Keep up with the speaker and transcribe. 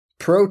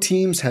Pro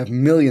teams have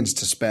millions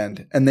to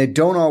spend, and they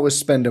don't always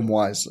spend them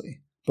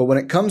wisely. But when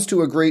it comes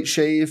to a great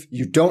shave,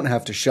 you don't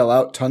have to shell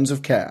out tons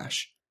of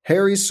cash.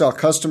 Harry's saw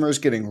customers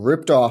getting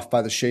ripped off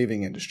by the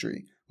shaving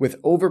industry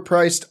with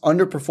overpriced,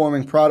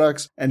 underperforming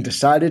products and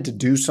decided to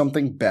do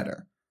something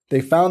better. They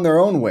found their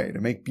own way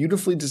to make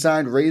beautifully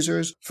designed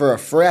razors for a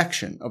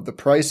fraction of the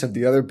price of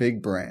the other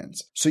big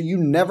brands, so you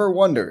never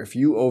wonder if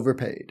you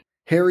overpaid.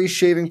 Harry's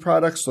shaving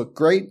products look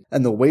great,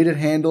 and the weighted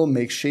handle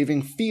makes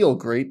shaving feel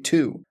great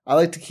too. I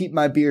like to keep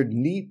my beard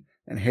neat,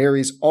 and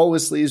Harry's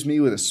always leaves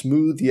me with a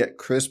smooth yet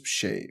crisp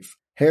shave.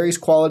 Harry's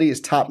quality is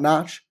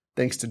top-notch,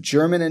 thanks to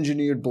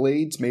German-engineered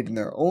blades made in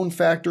their own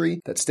factory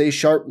that stay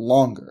sharp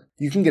longer.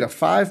 You can get a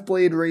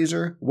 5-blade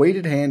razor,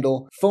 weighted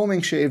handle,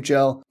 foaming shave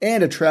gel,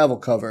 and a travel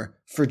cover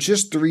for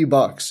just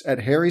 $3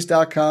 at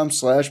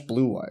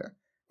harrys.com/bluewire.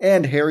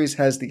 And Harry's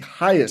has the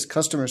highest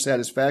customer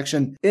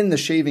satisfaction in the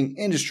shaving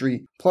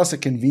industry, plus a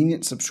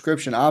convenient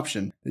subscription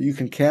option that you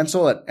can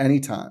cancel at any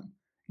time.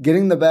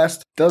 Getting the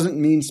best doesn't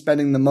mean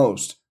spending the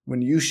most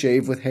when you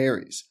shave with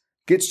Harry's.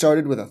 Get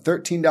started with a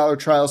 $13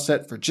 trial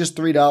set for just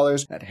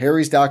 $3 at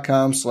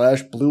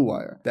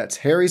harrys.com/bluewire. That's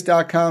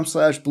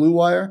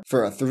harrys.com/bluewire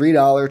for a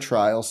 $3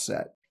 trial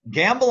set.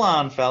 Gamble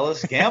on,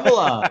 fellas. Gamble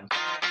on.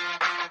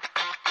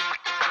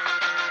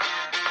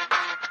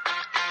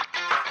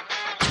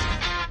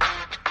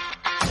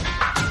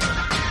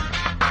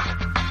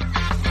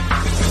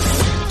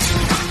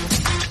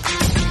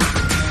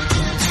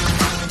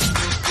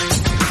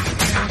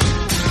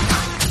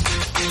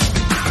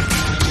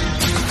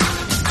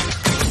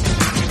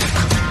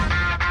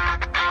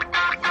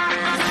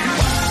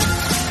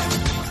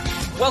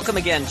 Welcome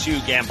again to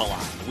Gamble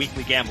On, the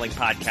weekly gambling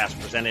podcast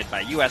presented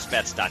by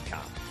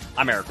USBets.com.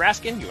 I'm Eric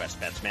Raskin, US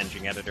Bets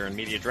managing editor and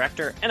media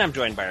director, and I'm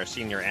joined by our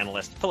senior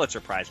analyst,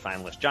 Pulitzer Prize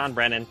finalist John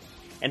Brennan.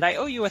 And I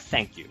owe you a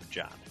thank you,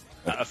 John.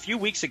 A few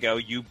weeks ago,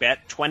 you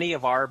bet 20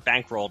 of our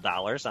bankroll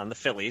dollars on the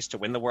Phillies to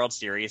win the World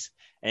Series,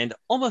 and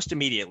almost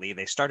immediately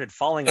they started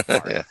falling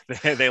apart.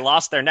 They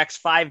lost their next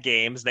 5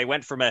 games. They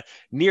went from a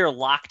near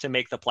lock to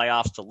make the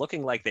playoffs to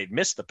looking like they'd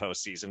missed the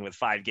postseason with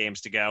 5 games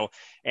to go.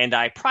 And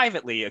I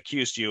privately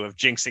accused you of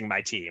jinxing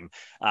my team.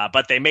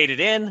 But they made it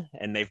in,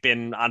 and they've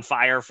been on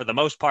fire for the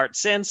most part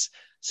since.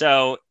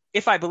 So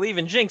if I believe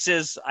in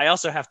jinxes, I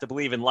also have to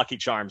believe in Lucky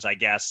Charms, I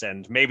guess,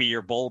 and maybe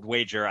your bold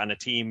wager on a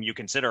team you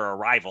consider a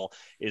rival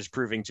is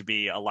proving to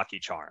be a lucky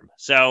charm.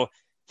 So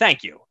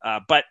thank you.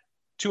 But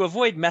to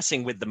avoid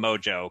messing with the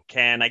mojo,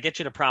 can I get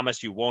you to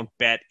promise you won't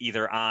bet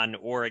either on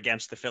or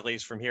against the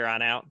Phillies from here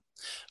on out?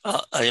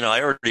 I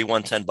already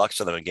won $10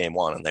 to them in game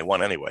 1, and they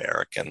won anyway,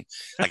 Eric. And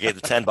I gave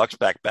the $10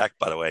 back,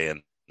 by the way,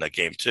 in that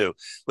game 2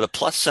 with a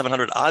plus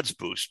 700 odds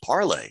boost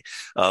parlay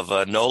of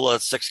Nola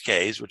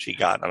 6Ks, which he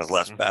got on his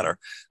last batter,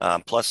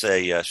 plus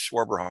a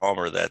Schwarber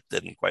homer that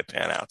didn't quite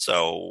pan out.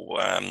 So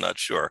I'm not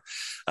sure.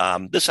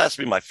 This has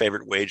to be my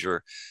favorite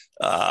wager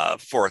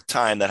for a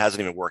time that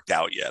hasn't even worked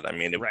out yet. I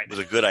mean, it was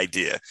a good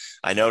idea.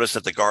 I noticed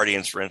that the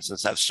Guardians, for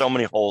instance, have so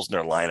many holes in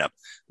their lineup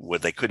where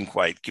they couldn't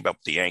quite keep up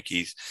with the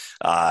Yankees.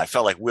 I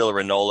felt like Wheeler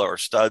and Nola are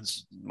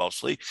studs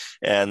mostly,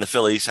 and the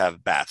Phillies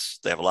have bats.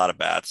 They have a lot of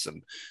bats,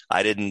 and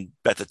I didn't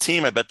bet the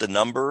team. I bet the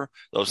number.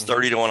 Those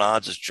 30-1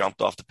 odds just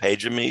jumped off the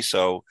page of me.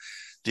 So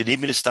do you need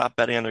me to stop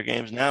betting on their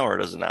games now, or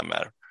does it not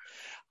matter?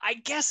 I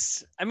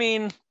guess,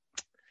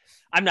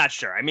 I'm not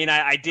sure.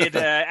 I did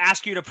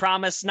ask you to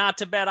promise not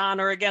to bet on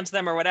or against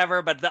them or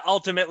whatever, but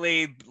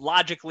ultimately,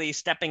 logically,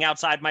 stepping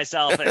outside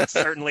myself, it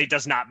certainly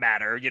does not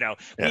matter.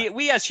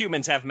 We as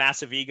humans have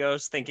massive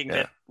egos, thinking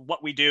that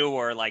what we do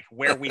or like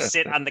where we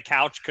sit on the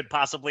couch could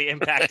possibly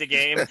impact a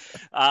game.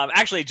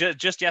 Actually,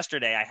 just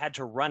yesterday, I had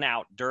to run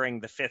out during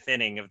the 5th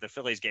inning of the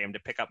Phillies game to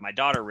pick up my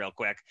daughter real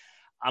quick.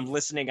 I'm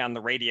listening on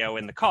the radio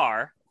in the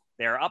car.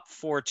 They're up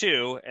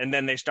 4-2, and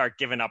then they start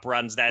giving up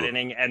runs that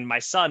inning. And my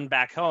son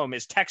back home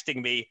is texting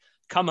me,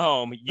 "Come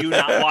home. You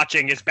not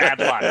watching is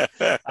bad luck."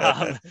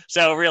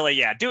 So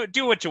really,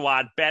 do what you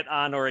want. Bet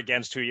on or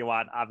against who you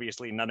want.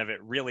 Obviously, none of it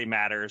really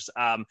matters.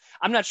 I'm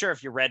not sure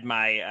if you read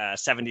my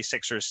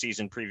 76ers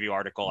season preview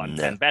article on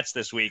Ben Bets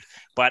this week,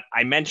 but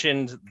I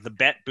mentioned the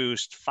bet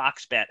boost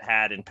Fox Bet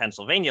had in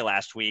Pennsylvania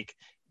last week.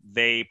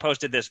 They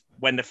posted this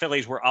when the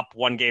Phillies were up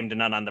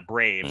 1-0 on the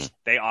Braves.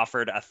 They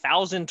offered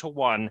 1,000 to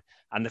 1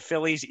 on the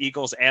Phillies,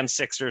 Eagles, and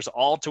Sixers,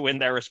 all to win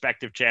their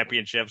respective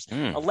championships,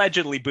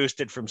 allegedly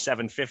boosted from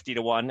 750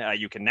 to 1.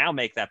 You can now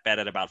make that bet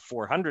at about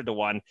 400 to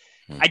 1.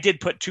 I did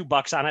put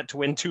 $2 on it to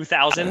win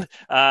 2,000.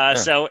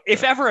 So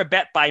if ever a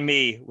bet by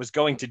me was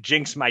going to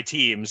jinx my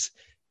teams,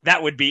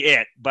 that would be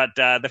it. But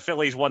the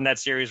Phillies won that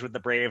series with the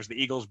Braves.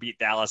 The Eagles beat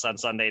Dallas on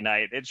Sunday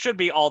night. It should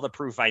be all the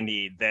proof I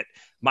need that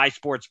my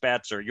sports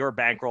bets or your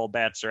bankroll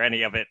bets or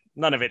any of it,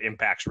 none of it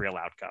impacts real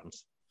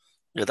outcomes.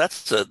 Yeah,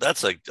 that's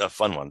a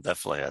fun one,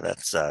 definitely.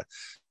 That's and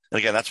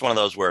again, that's one of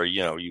those where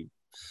you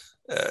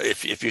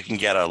if you can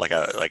get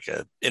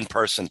a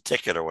in-person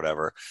ticket or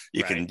whatever,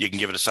 you can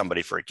give it to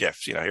somebody for a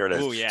gift. Here it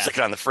is. Ooh, yeah. Stick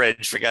it on the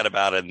fridge, forget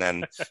about it, and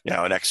then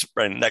next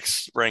spring,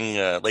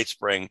 late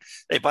spring.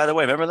 Hey, by the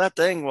way, remember that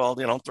thing? Well,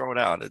 don't throw it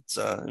out. It's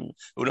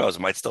who knows?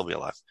 It might still be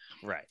alive.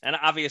 Right, and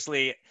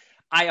obviously,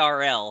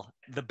 IRL,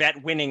 the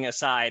bet winning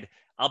aside,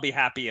 I'll be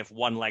happy if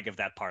one leg of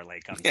that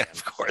parlay comes in. Yeah,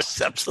 of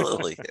course,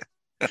 absolutely.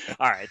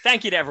 All right.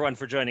 Thank you to everyone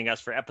for joining us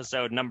for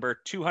episode number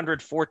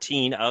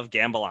 214 of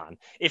Gamble On.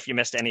 If you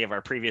missed any of our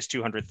previous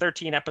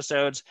 213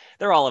 episodes,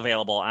 they're all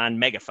available on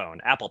Megaphone,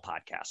 Apple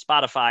Podcasts,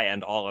 Spotify,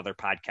 and all other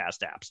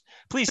podcast apps.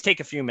 Please take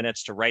a few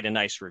minutes to write a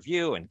nice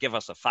review and give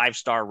us a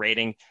 5-star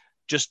rating.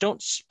 Just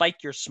don't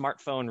spike your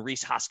smartphone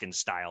Reese Hoskins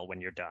style when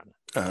you're done.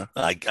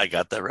 I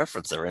got that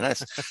reference. They're very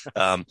nice.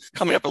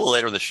 Coming up a little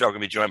later in the show, we're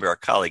going to be joined by our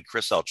colleague,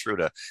 Chris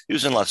Altruda. He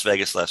was in Las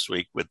Vegas last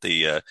week with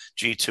the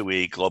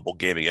G2E Global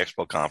Gaming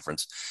Expo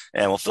Conference,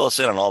 and will fill us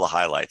in on all the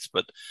highlights.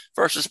 But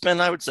first, it's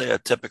been, I would say, a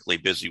typically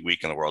busy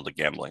week in the world of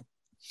gambling.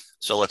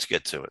 So let's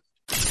get to it.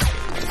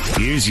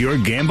 Here's your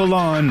Gamble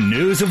On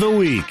News of the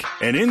Week,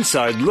 an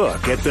inside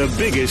look at the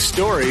biggest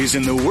stories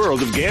in the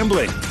world of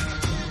gambling.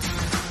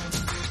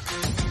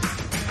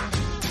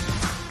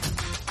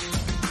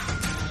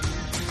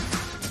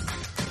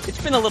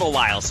 It's been a little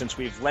while since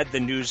we've led the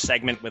news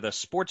segment with a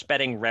sports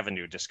betting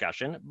revenue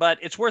discussion, but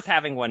it's worth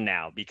having one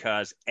now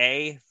because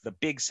A, the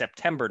big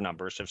September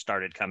numbers have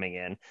started coming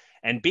in,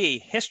 and B,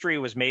 history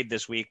was made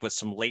this week with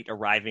some late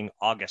arriving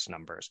August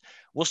numbers.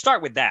 We'll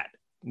start with that.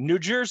 New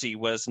Jersey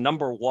was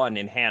number 1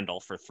 in handle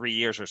for 3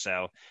 years or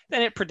so.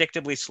 Then it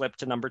predictably slipped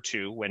to number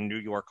 2 when New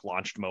York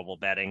launched mobile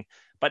betting.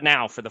 But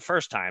now, for the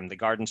first time, the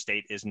Garden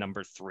State is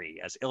number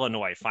 3 as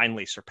Illinois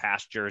finally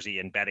surpassed Jersey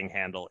in betting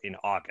handle in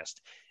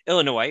August.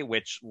 Illinois,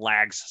 which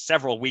lags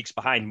several weeks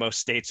behind most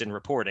states in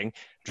reporting,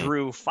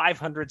 drew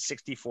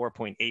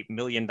 $564.8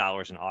 million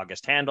in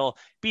August handle,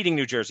 beating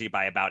New Jersey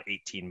by about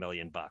 $18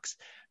 million.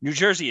 New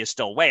Jersey is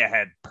still way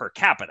ahead per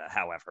capita,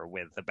 however,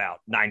 with about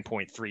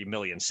 9.3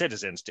 million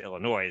citizens to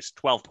Illinois'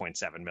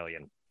 12.7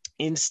 million.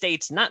 In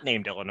states not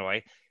named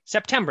Illinois,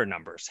 September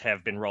numbers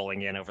have been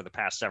rolling in over the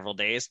past several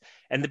days,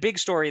 and the big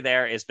story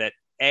there is that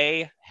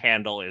A,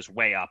 handle is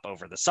way up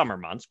over the summer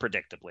months,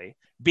 predictably.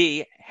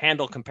 B,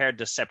 handle compared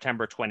to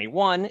September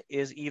 21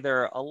 is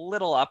either a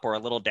little up or a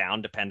little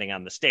down, depending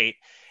on the state.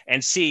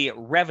 And C,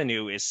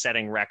 revenue is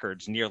setting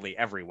records nearly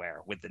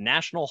everywhere, with the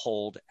national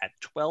hold at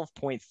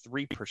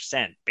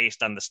 12.3%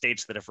 based on the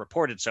states that have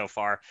reported so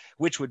far,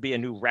 which would be a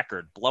new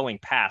record, blowing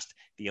past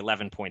the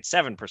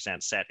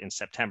 11.7% set in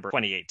September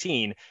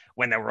 2018,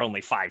 when there were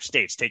only 5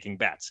 states taking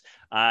bets.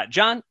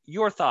 John,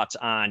 your thoughts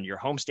on your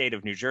home state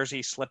of New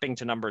Jersey slipping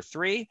to number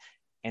 3?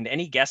 And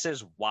any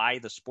guesses why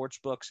the sports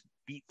books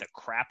beat the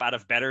crap out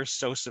of bettors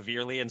so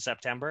severely in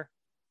September?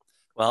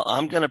 Well,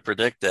 I'm going to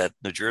predict that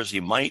New Jersey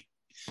might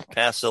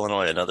pass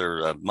Illinois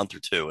another month or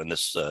two in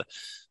this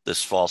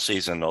fall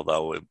season,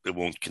 although it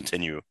won't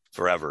continue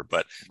forever.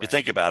 But if you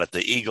think about it,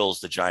 the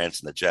Eagles, the Giants,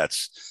 and the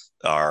Jets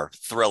are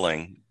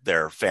thrilling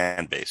their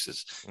fan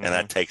bases, and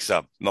that takes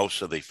up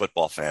most of the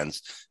football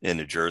fans in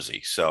New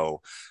Jersey.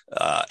 So,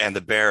 and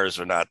the Bears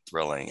are not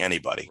thrilling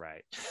anybody.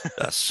 Right.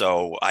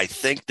 So I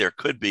think there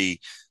could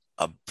be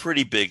a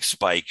pretty big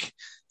spike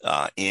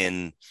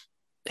in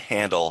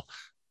handle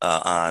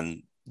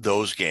on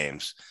those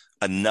games,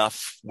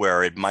 enough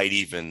where it might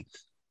even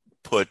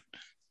put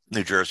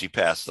New Jersey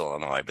past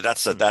Illinois. But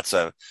that's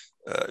a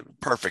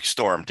perfect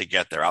storm to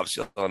get there.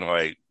 Obviously,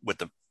 Illinois with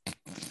the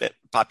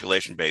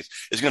population base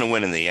is going to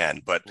win in the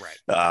end, but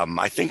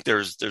I think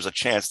there's a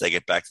chance they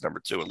get back to number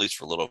 2, at least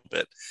for a little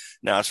bit.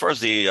 Now, as far as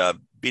the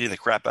beating the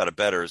crap out of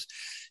bettors,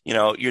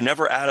 you're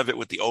never out of it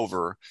with the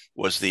over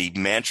was the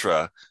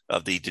mantra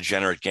of the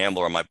degenerate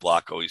gambler on my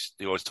block.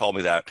 He always told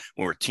me that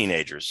when we were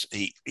teenagers.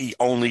 He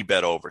only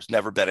bet overs,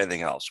 never bet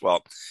anything else.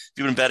 Well, if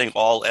you've been betting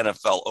all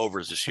NFL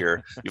overs this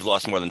year, you've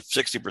lost more than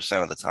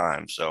 60% of the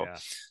time. So,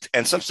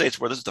 and some states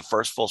where this is the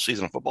first full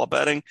season of football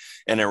betting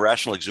and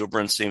irrational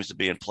exuberance seems to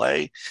be in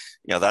play,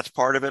 that's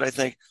part of it, I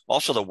think.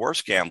 Also, the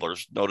worst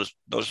gamblers,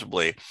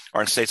 noticeably,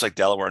 are in states like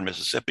Delaware and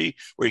Mississippi,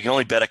 where you can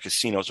only bet at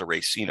casinos or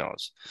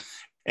racinos.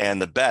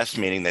 And the best,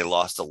 meaning they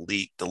lost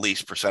the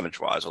least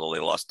percentage-wise, although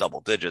they lost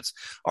double digits,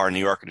 are in New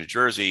York and New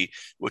Jersey,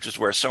 which is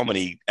where so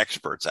many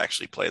experts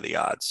actually play the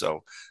odds.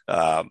 So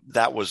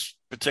that was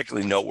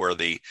particularly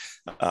noteworthy.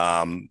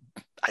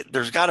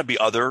 There's got to be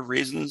other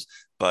reasons,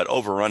 but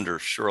over-under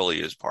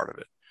surely is part of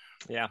it.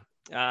 Yeah.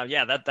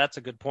 That's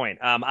a good point.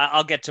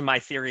 I'll get to my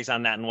theories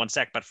on that in one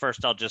sec, but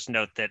first I'll just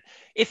note that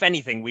if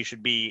anything, we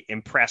should be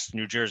impressed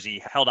New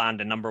Jersey held on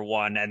to number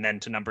 1 and then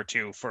to number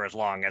 2 for as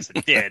long as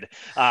it did.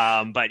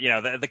 But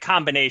the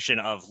combination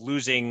of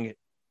losing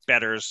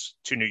bettors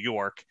to New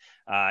York,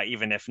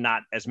 even if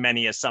not as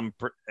many as some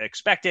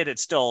expected, it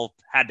still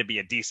had to be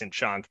a decent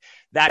chunk.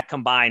 That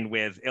combined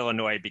with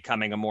Illinois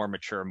becoming a more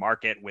mature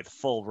market with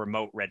full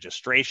remote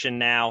registration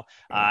now,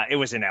 it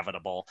was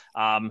inevitable.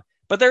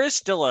 But there is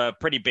still a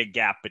pretty big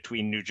gap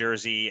between New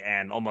Jersey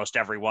and almost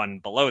everyone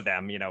below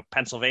them.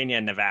 Pennsylvania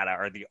and Nevada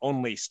are the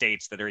only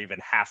states that are even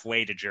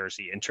halfway to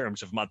Jersey in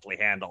terms of monthly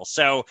handle.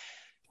 So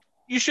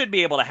you should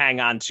be able to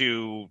hang on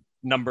to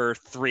number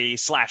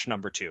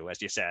 3/number 2,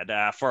 as you said,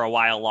 for a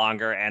while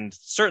longer. And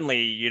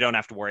certainly you don't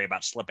have to worry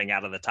about slipping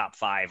out of the top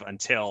 5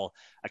 until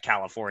a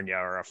California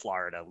or a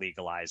Florida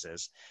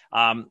legalizes.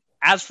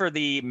 As for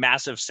the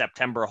massive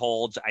September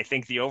holds, I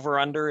think the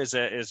over-under is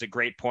a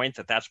great point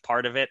that's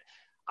part of it.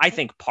 I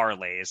think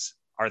parlays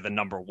are the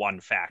number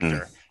one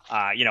factor.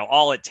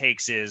 All it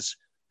takes is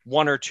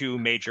one or two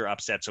major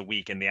upsets a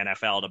week in the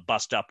NFL to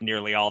bust up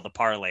nearly all the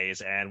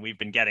parlays, and we've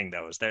been getting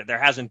those.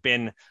 There hasn't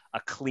been a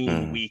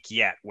clean week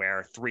yet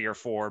where 3 or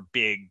 4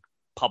 big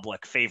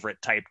public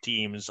favorite type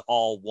teams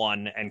all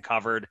won and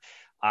covered.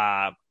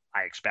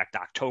 I expect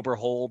October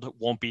hold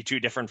won't be too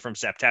different from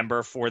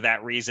September for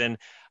that reason.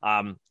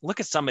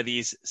 Look at some of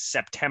these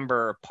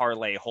September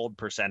parlay hold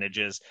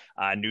percentages.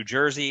 New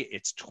Jersey,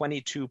 it's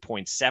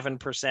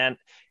 22.7%.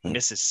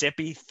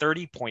 Mississippi,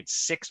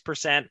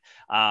 30.6%.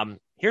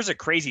 Here's a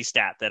crazy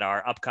stat that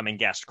our upcoming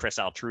guest, Chris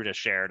Altruda,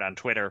 shared on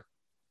Twitter.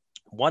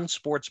 One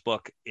sports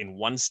book in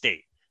one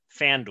state,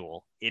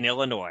 FanDuel in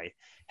Illinois,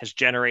 has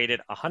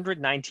generated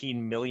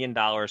 $119 million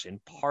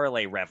in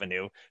parlay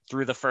revenue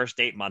through the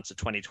first 8 months of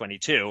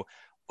 2022.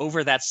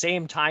 Over that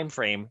same time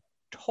frame,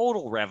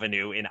 total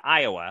revenue in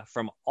Iowa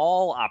from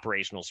all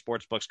operational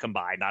sports books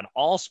combined on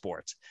all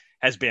sports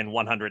has been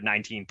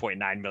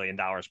 $119.9 million,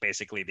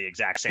 basically the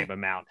exact same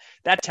amount.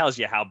 That tells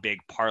you how big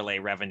parlay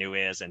revenue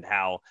is and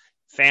how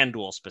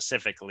FanDuel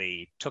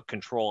specifically took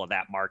control of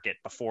that market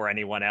before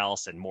anyone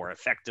else and more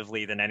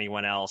effectively than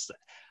anyone else.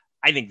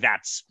 I think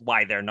that's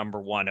why they're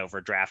number one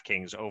over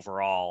DraftKings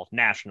overall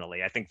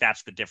nationally. I think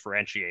that's the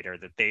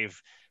differentiator, that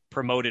they've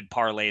promoted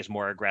parlays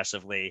more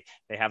aggressively.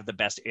 They have the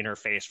best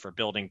interface for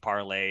building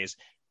parlays.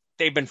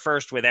 They've been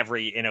first with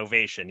every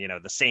innovation,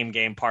 the same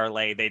game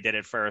parlay. They did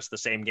it first, the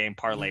same game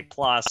parlay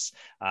plus.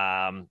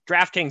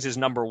 DraftKings is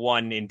number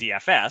one in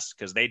DFS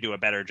because they do a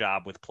better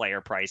job with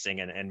player pricing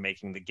and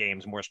making the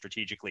games more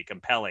strategically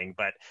compelling.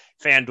 But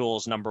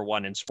FanDuel's number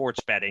one in sports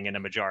betting in a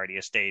majority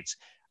of states.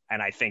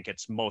 And I think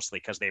it's mostly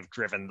because they've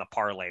driven the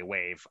parlay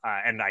wave.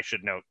 And I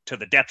should note, to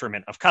the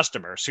detriment of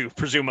customers who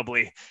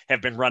presumably have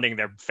been running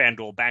their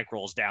FanDuel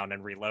bankrolls down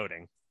and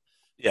reloading.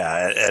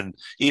 Yeah. And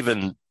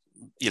even,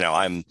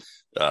 I'm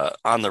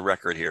on the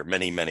record here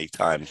many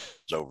times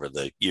over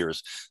the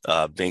years,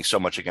 being so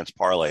much against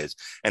parlays.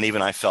 And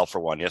even I fell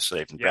for one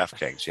yesterday from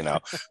DraftKings,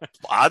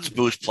 odds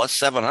boost plus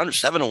 700,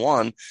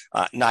 7-1.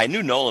 Now I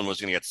knew Nolan was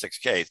going to get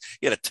 6Ks.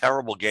 He had a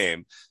terrible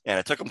game and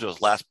it took him to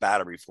his last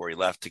batter before he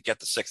left to get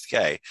the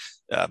 6K.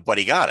 But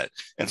he got it.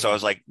 And so I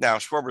was like, now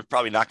Schwarber's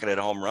probably not going to hit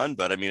a home run,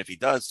 but I mean, if he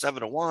does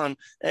 7-1,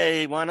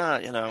 hey, why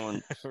not?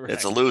 And right.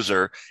 It's a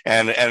loser.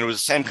 And it was the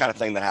same kind of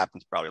thing that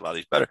happens probably a lot of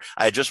these better.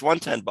 I had just won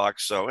 $10.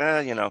 So,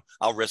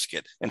 I'll risk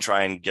it and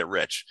try and get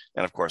rich.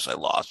 And of course I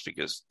lost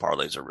because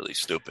parlays are really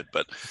stupid,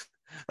 but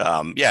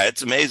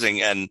it's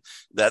amazing. And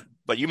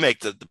but you make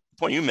the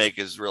point you make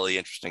is really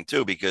interesting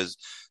too, because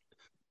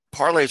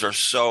parlays are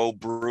so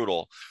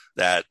brutal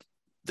that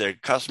their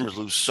customers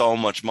lose so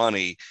much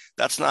money.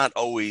 That's not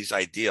always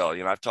ideal.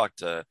 I've talked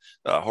to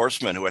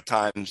horsemen who at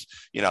times,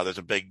 there's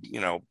a big,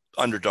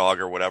 underdog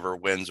or whatever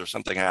wins or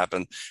something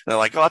happened. And they're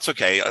like, oh, that's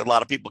okay. A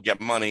lot of people get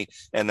money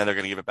and then they're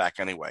going to give it back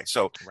anyway.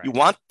 So right. You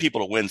want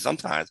people to win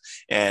sometimes.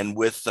 And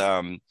with,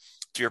 to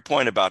your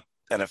point about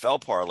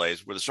NFL parlays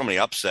where there's so many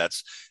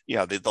upsets,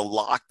 the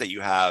lock that you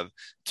have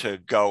to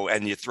go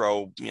and you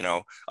throw,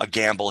 a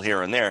gamble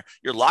here and there,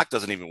 your lock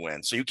doesn't even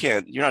win. So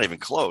you're not even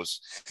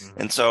close.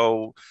 Mm-hmm. And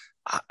so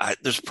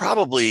there's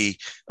probably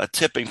a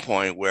tipping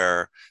point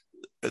where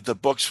the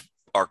books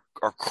are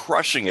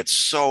crushing it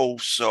so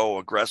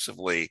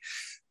aggressively,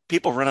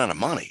 people run out of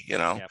money,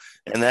 Yep.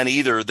 And then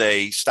either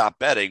they stop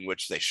betting,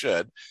 which they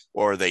should,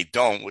 or they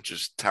don't, which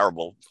is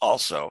terrible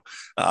also.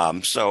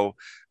 I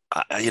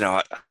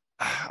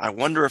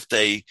wonder if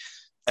they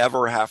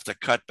ever have to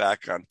cut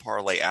back on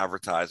parlay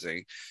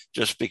advertising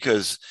just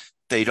because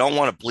they don't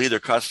want to bleed their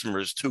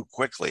customers too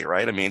quickly,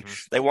 right? I mean,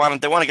 they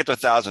want to get to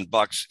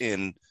 $1,000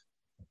 in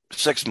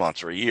 6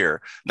 months or a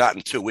year, not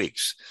in 2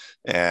 weeks.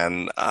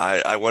 And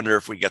I wonder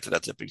if we get to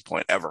that tipping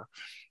point ever.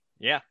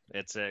 Yeah,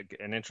 it's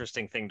an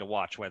interesting thing to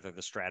watch, whether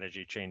the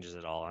strategy changes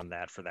at all on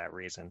that for that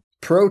reason.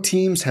 Pro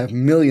teams have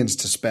millions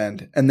to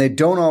spend, and they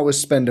don't always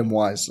spend them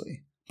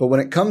wisely. But when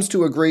it comes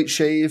to a great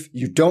shave,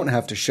 you don't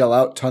have to shell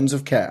out tons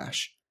of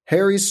cash.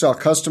 Harry's saw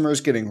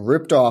customers getting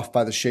ripped off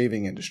by the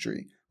shaving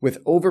industry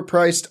with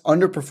overpriced,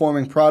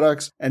 underperforming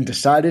products and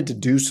decided to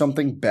do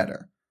something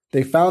better.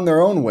 They found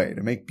their own way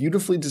to make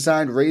beautifully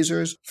designed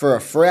razors for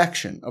a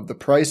fraction of the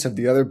price of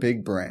the other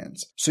big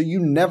brands, so you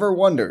never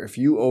wonder if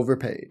you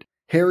overpaid.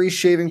 Harry's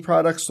shaving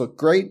products look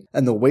great,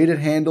 and the weighted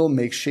handle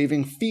makes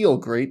shaving feel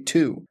great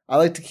too. I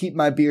like to keep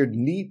my beard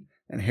neat,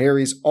 and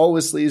Harry's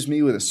always leaves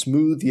me with a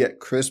smooth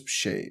yet crisp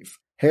shave.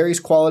 Harry's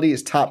quality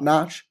is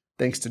top-notch.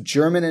 thanks to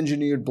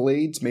German-engineered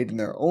blades made in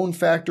their own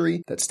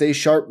factory that stay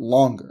sharp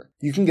longer.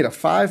 You can get a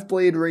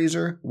 5-blade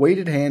razor,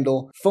 weighted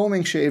handle,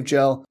 foaming shave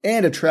gel,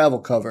 and a travel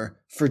cover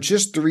for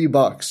just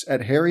 $3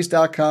 at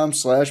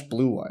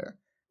harrys.com/bluewire.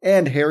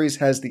 And Harry's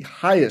has the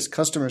highest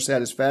customer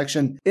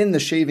satisfaction in the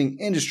shaving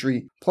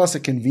industry, plus a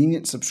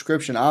convenient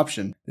subscription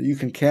option that you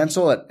can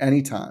cancel at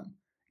any time.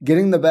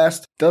 Getting the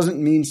best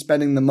doesn't mean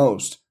spending the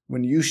most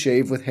when you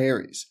shave with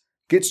Harry's.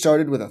 Get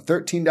started with a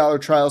 $13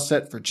 trial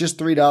set for just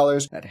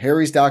 $3 at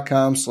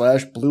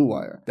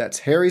harrys.com/bluewire. That's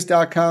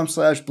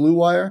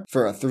harrys.com/bluewire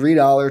for a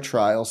 $3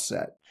 trial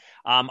set.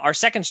 Our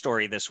second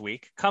story this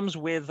week comes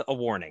with a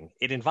warning.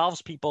 It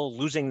involves people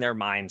losing their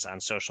minds on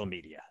social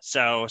media.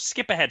 So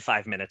skip ahead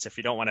 5 minutes if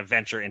you don't want to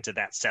venture into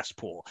that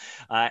cesspool.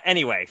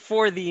 Anyway,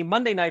 for the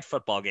Monday Night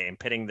Football game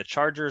pitting the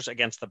Chargers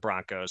against the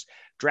Broncos,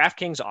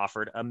 DraftKings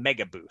offered a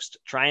mega boost,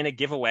 trying to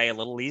give away a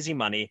little easy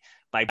money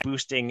by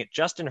boosting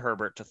Justin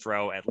Herbert to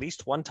throw at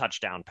least one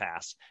touchdown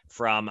pass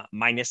from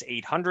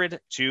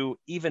 -800 to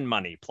even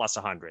money plus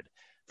 100.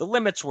 The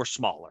limits were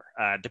smaller.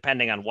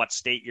 Depending on what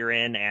state you're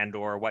in and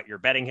or what your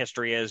betting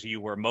history is,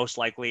 you were most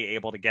likely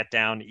able to get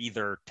down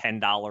either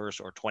 $10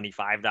 or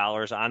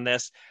 $25 on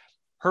this.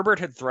 Herbert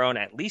had thrown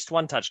at least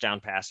one touchdown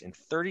pass in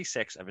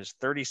 36 of his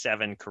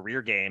 37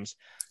 career games,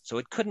 so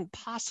it couldn't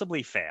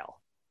possibly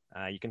fail.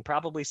 You can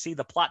probably see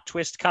the plot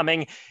twist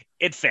coming.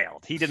 It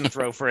failed. He didn't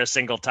throw for a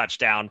single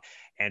touchdown,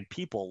 and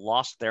people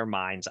lost their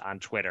minds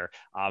on Twitter.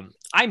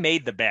 I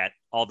made the bet,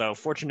 although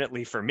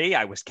fortunately for me,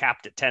 I was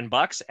capped at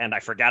 $10 and I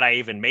forgot I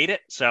even made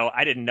it. So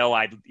I didn't know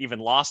I'd even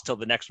lost till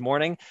the next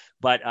morning.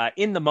 But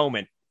in the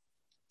moment,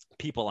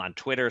 people on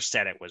Twitter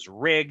said it was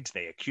rigged.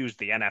 They accused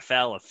the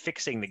NFL of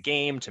fixing the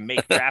game to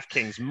make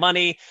DraftKings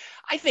money.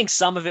 I think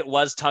some of it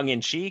was tongue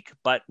in cheek,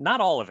 but not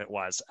all of it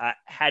was.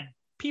 Had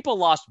people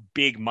lost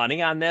big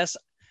money on this,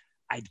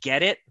 I'd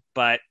get it.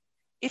 But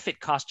if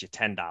it cost you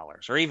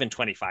 $10 or even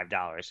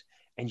 $25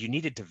 and you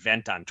needed to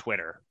vent on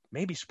Twitter,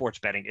 maybe sports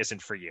betting isn't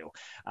for you.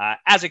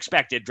 As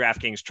expected,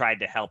 DraftKings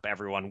tried to help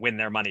everyone win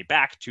their money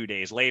back 2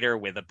 days later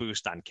with a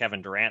boost on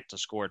Kevin Durant to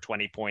score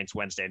 20 points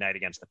Wednesday night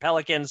against the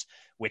Pelicans,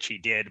 which he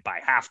did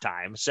by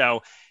halftime.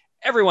 So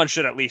everyone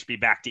should at least be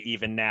back to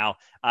even now.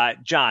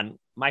 John,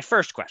 my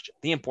first question,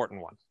 the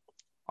important one.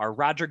 Are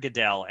Roger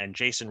Goodell and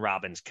Jason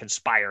Robbins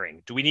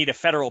conspiring? Do we need a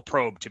federal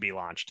probe to be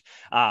launched?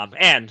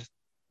 And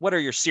what are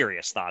your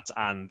serious thoughts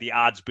on the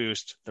odds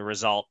boost, the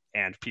result,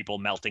 and people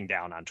melting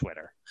down on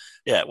Twitter?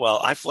 Yeah, well,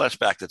 I flash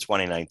back to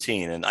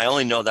 2019, and I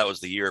only know that was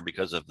the year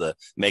because of the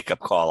makeup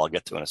call I'll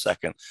get to in a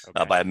second,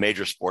 Okay. by a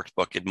major sports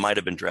book. It might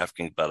have been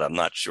DraftKings, but I'm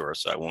not sure,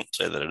 so I won't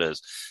say that it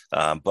is.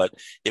 But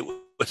it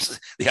was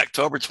the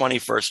October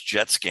 21st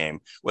Jets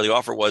game where the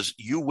offer was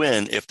you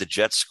win if the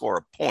Jets score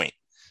a point.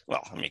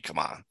 Well, I mean, come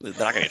on, they're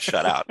not going to get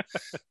shut out.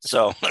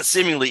 So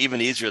seemingly even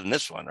easier than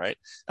this one, right?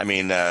 I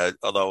mean,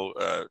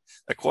 although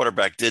a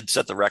quarterback did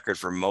set the record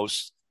for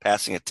most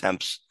passing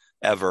attempts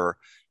ever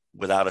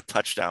without a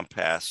touchdown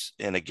pass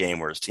in a game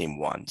where his team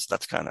won. So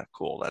that's kind of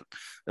cool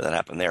that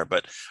happened there.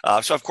 But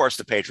so, of course,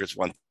 the Patriots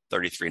won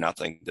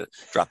 33-0 to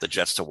drop the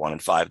Jets to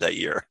 1-5 that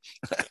year.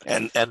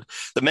 and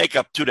the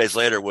makeup 2 days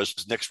later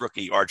was Knicks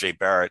rookie R.J.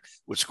 Barrett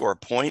would score a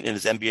point in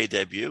his NBA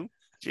debut.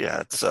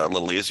 Yeah, it's a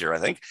little easier, I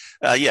think.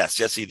 Yes,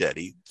 he did.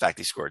 In fact,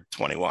 he scored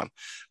 21.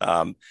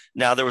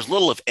 Now, there was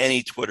little, if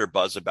any, Twitter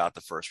buzz about the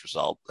first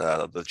result,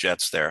 the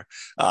Jets there,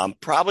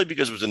 probably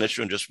because it was an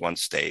issue in just one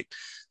state.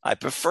 I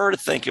prefer to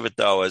think of it,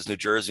 though, as New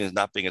Jersey is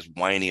not being as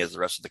whiny as the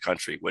rest of the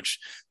country, which,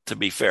 to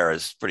be fair,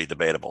 is pretty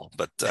debatable.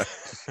 But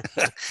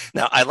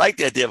now I like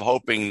the idea of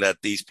hoping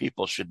that these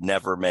people should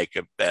never make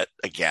a bet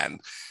again,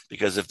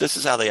 because if this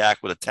is how they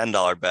act with a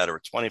 $10 bet or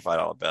a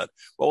 $25 bet,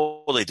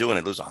 what will they do when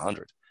they lose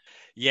 100?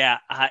 Yeah,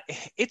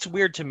 it's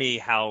weird to me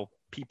how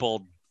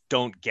people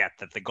don't get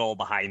that the goal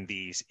behind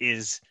these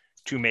is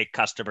to make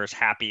customers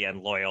happy and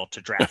loyal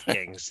to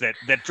DraftKings, that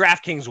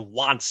DraftKings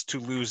wants to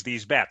lose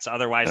these bets.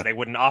 Otherwise, they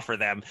wouldn't offer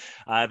them.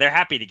 They're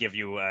happy to give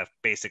you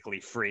basically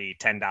free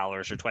 $10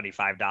 or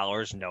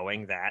 $25,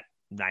 knowing that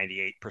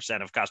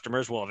 98% of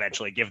customers will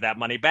eventually give that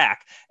money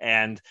back.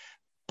 And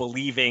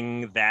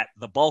believing that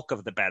the bulk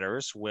of the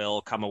bettors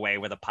will come away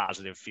with a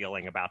positive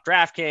feeling about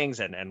DraftKings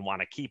and want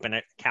to keep an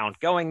account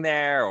going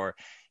there, or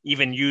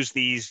even use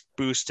these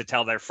boosts to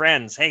tell their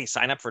friends, hey,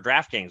 sign up for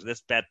DraftKings. This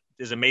bet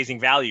is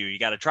amazing value. You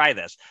got to try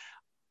this.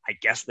 I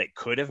guess they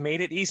could have made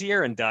it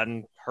easier and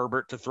done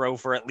Herbert to throw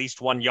for at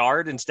least 1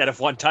 yard instead of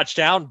one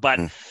touchdown.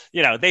 But,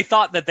 they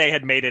thought that they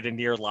had made it a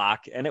near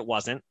lock and it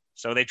wasn't.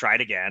 So they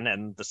tried again.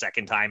 And the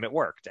second time it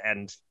worked.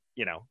 And,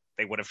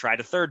 they would have tried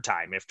a third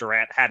time if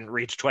Durant hadn't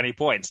reached 20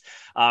 points.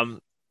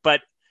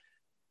 But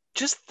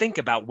just think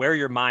about where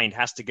your mind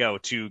has to go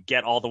to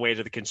get all the way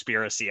to the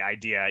conspiracy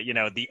idea.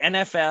 The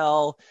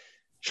NFL,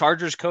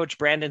 Chargers coach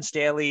Brandon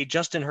Staley,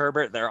 Justin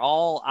Herbert, they're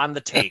all on the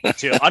take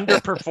to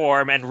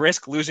underperform and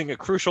risk losing a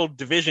crucial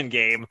division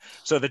game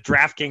so that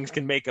DraftKings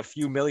can make a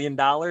few $1 million.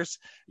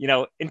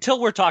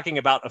 Until we're talking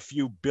about a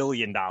few $1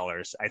 billion,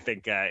 I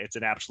think it's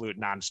an absolute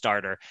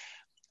non-starter.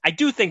 I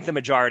do think the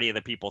majority of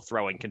the people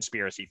throwing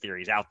conspiracy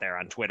theories out there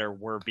on Twitter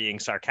were being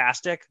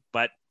sarcastic,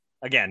 but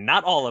again,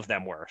 not all of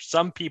them were.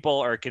 Some people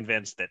are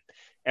convinced that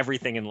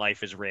everything in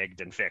life is rigged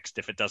and fixed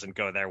if it doesn't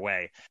go their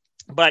way.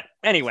 But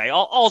anyway,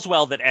 all's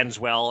well that ends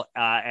well.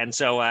 And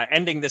so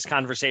ending this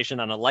conversation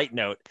on a light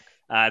note,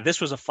 this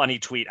was a funny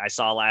tweet I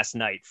saw last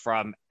night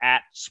from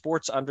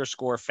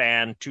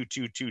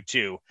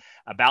 @sports_fan2222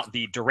 about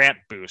the Durant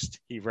boost.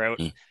 He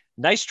wrote,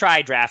 "Nice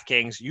try,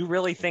 DraftKings. You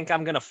really think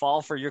I'm going to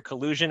fall for your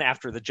collusion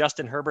after the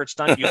Justin Herbert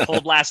stunt you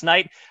pulled last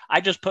night?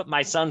 I just put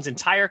my son's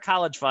entire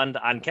college fund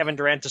on Kevin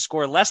Durant to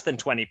score less than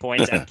 20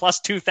 points at plus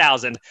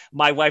 2,000.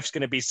 My wife's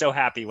going to be so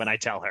happy when I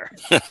tell her."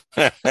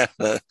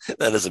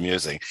 That is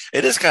amusing.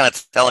 It is kind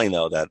of telling,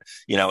 though, that,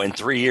 in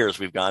 3 years,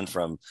 we've gone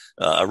from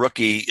a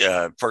rookie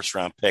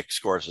first-round pick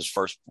scores his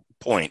first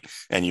point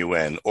and you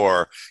win,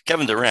 or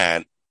Kevin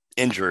Durant,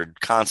 injured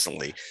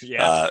constantly,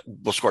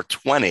 will score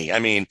 20. I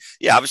mean,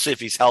 obviously if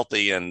he's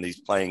healthy and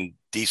he's playing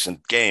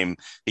decent game,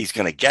 he's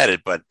going to get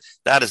it, but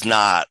that is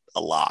not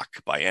a lock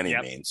by any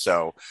means.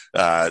 So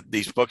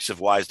these books have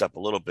wised up a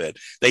little bit.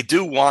 They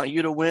do want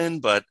you to win,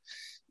 but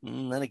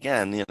then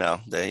again,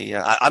 they.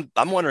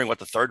 I'm wondering what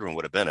the third one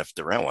would have been if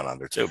Durant went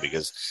under too,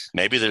 because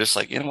maybe they're just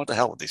like, what the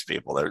hell with these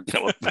people? They're,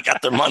 we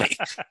got their money,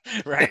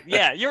 right?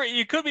 Yeah,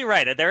 you could be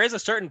right. There is a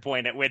certain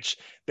point at which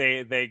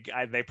they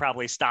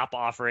probably stop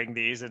offering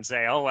these and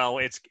say, oh well,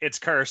 it's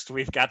cursed.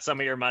 We've got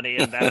some of your money,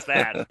 and that's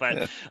that.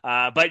 But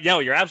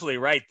you're absolutely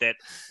right that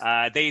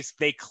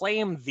they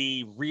claim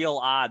the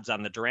real odds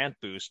on the Durant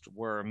boost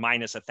were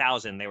minus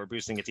 1,000. They were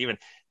boosting it to even.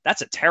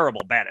 That's a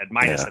terrible bet at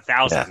minus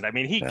 1,000. I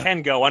mean, he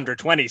can go under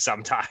 20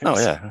 sometimes. Oh,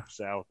 yeah.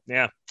 So,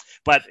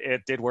 but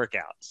it did work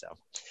out. So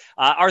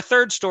our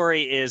third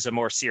story is a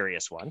more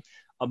serious one.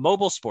 A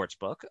mobile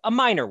sportsbook, a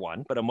minor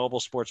one, but a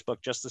mobile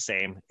sportsbook just the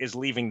same, is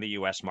leaving the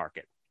U.S.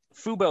 market.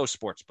 Fubo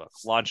Sportsbook,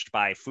 launched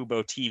by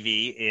Fubo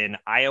TV in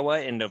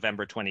Iowa in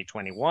November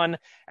 2021,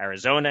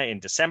 Arizona in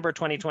December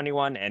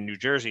 2021, and New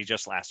Jersey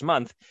just last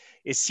month,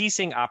 is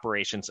ceasing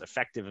operations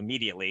effective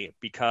immediately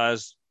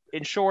because,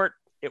 in short,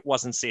 it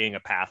wasn't seeing a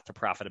path to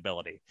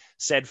profitability,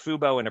 said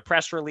Fubo in a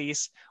press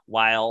release.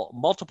 While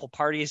multiple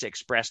parties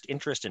expressed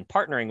interest in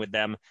partnering with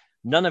them,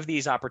 none of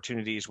these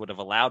opportunities would have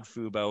allowed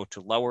Fubo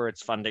to lower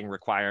its funding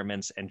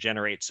requirements and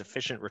generate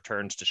sufficient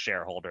returns to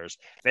shareholders.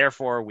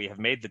 Therefore, we have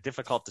made the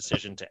difficult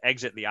decision to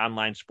exit the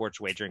online sports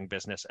wagering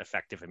business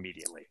effective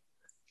immediately.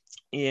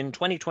 In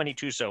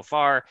 2022 so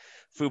far,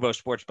 Fubo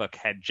Sportsbook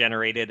had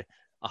generated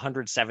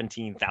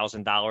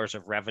 $117,000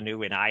 of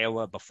revenue in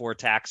Iowa before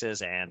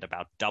taxes and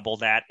about double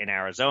that in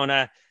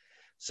Arizona.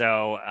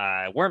 So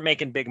weren't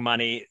making big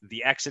money.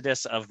 The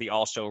exodus of the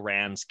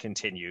also-rans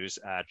continues.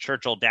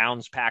 Churchill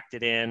Downs packed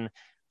it in.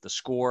 The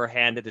Score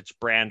handed its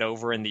brand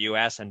over in the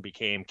U.S. and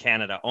became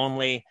Canada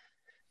only.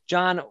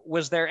 John,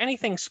 was there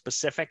anything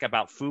specific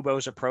about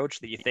Fubo's approach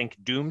that you think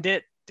doomed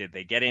it? Did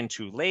they get in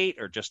too late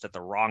or just at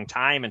the wrong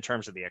time in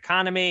terms of the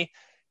economy?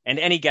 And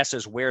any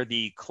guesses where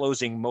the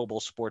closing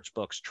mobile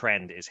sportsbooks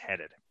trend is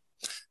headed?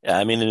 Yeah,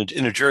 I mean,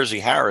 in New Jersey,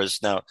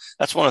 Harrah's, now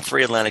that's one of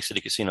 3 Atlantic City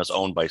casinos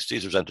owned by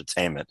Caesars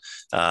Entertainment.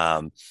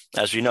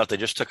 As you know, they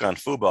just took on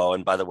Fubo,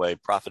 and by the way,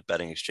 Profit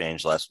Betting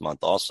Exchange last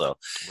month also.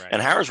 Right.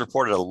 And Harrah's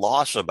reported a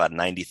loss of about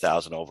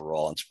 $90,000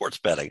 overall in sports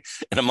betting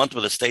in a month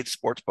where the state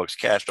sportsbooks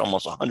cashed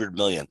almost $100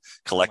 million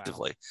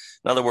collectively.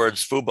 Wow. In other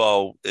words,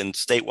 Fubo in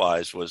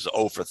state-wise was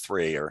 0 for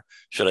 3, or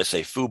should I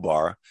say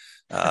FUBAR,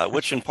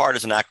 which in part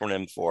is an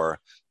acronym for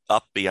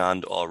Up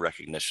Beyond All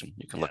Recognition.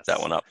 You can look that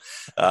one up.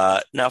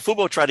 Now,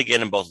 Fubo tried to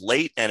get in both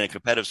late and in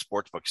competitive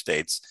sportsbook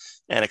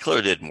states, and it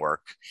clearly didn't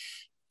work.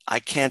 I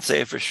can't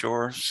say for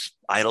sure,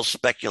 idle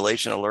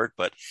speculation alert,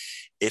 but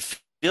it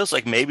feels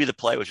like maybe the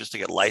play was just to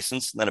get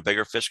licensed, and then a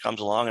bigger fish comes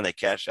along and they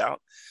cash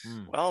out.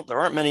 Well, there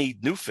aren't many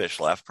new fish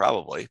left,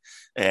 probably,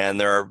 and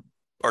there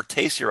are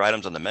tastier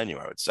items on the menu,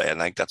 I would say. And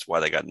I think that's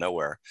why they got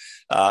nowhere.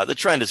 The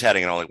trend is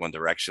heading in only one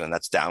direction, and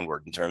that's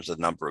downward in terms of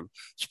the number of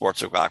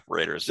sportsbook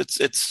operators.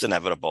 It's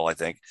inevitable, I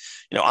think.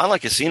 Online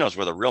casinos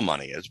where the real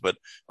money is, but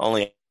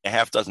only a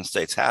half dozen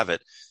states have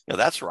it.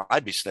 That's where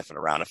I'd be sniffing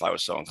around if I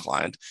was so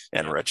inclined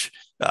and rich.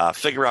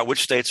 Figure out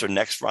which states are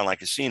next for online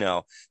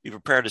casino. Be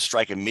prepared to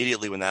strike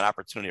immediately when that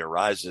opportunity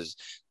arises.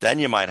 Then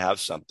you might have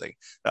something.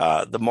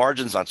 The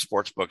margins on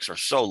sportsbooks are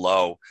so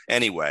low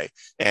anyway,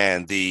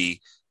 and the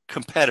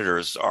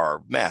competitors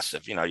are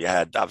massive. You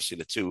had obviously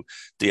the 2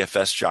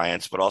 DFS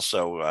giants, but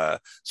also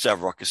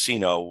several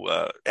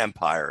casino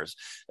empires.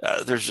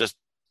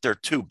 They're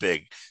too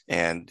big.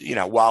 And,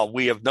 while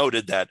we have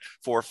noted that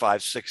 4,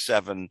 5, 6,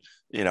 7,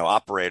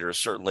 operators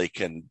certainly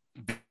can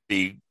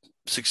be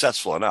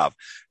successful enough,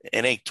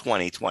 it ain't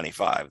 20,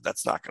 25.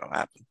 That's not going to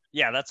happen.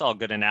 Yeah, that's all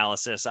good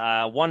analysis.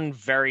 One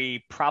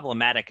very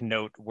problematic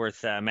note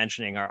worth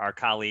mentioning, our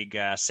colleague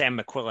Sam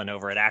McQuillan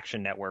over at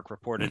Action Network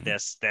reported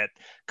this, that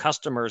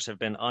customers have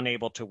been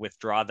unable to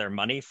withdraw their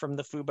money from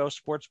the Fubo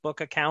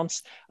Sportsbook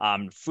accounts.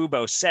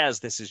 Fubo says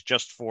this is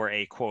just for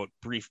a, quote,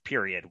 brief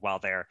period while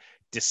they're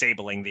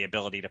disabling the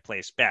ability to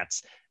place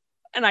bets.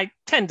 And I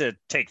tend to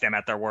take them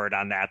at their word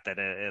on that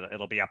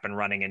it'll be up and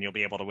running and you'll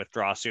be able to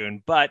withdraw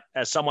soon. But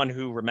as someone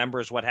who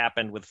remembers what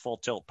happened with Full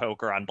Tilt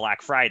Poker on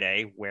Black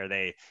Friday, where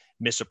they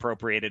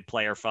misappropriated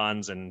player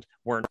funds and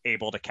weren't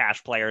able to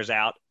cash players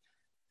out,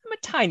 I'm a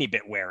tiny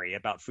bit wary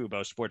about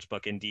Fubo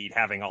Sportsbook indeed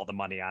having all the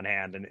money on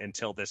hand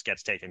until this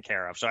gets taken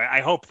care of. So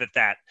I hope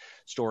that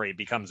story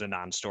becomes a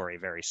non-story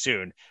very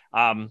soon.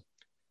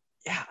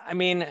 Yeah, I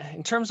mean,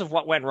 in terms of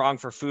what went wrong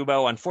for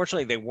Fubo,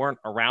 unfortunately, they weren't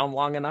around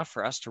long enough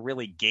for us to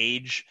really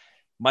gauge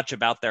much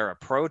about their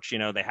approach. You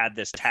know, they had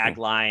this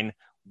tagline,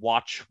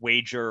 watch,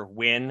 wager,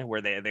 win,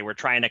 where they were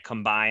trying to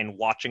combine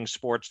watching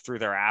sports through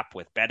their app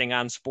with betting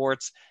on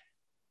sports.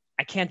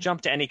 I can't jump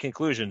to any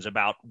conclusions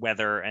about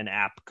whether an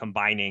app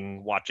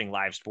combining watching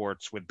live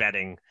sports with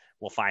betting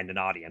will find an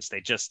audience. They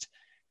just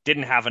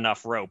didn't have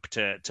enough rope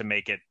to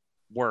make it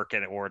work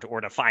or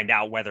to find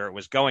out whether it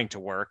was going to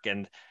work.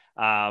 And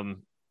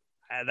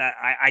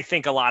I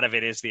think a lot of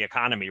it is the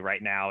economy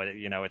right now.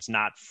 You know, it's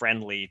not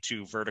friendly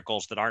to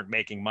verticals that aren't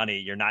making money.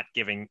 You're not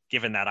given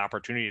that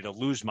opportunity to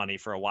lose money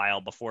for a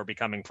while before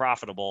becoming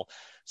profitable.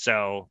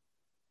 So,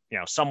 you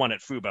know, someone at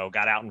Fubo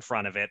got out in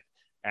front of it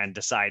and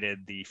decided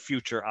the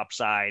future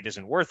upside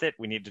isn't worth it.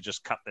 We need to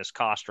just cut this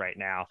cost right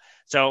now.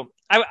 So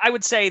I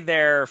would say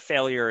their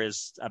failure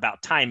is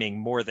about timing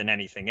more than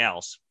anything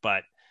else,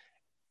 but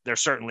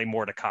there's certainly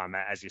more to come,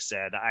 as you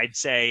said. I'd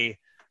say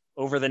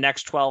over the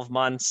next 12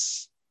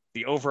 months,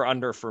 the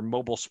over-under for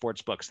mobile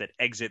sports books that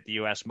exit the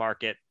U.S.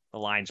 market, the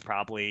line's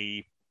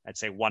probably, I'd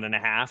say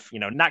 1.5, you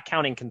know, not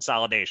counting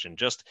consolidation,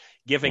 just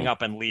giving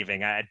up and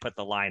leaving. I'd put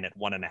the line at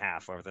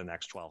 1.5 over the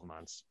next 12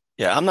 months.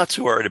 Yeah, I'm not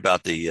too worried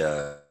about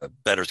the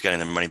bettors getting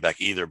their money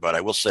back either, but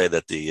I will say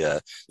that the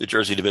New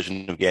Jersey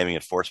Division of Gaming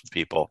Enforcement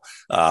people,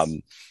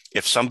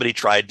 if somebody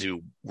tried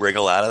to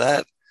wriggle out of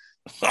that,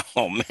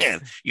 oh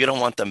man, you don't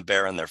want them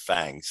baring their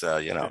fangs.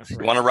 You know, you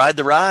want to ride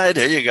the ride?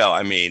 Here you go.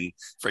 I mean,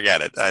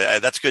 forget it.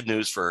 That's good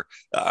news for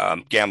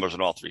gamblers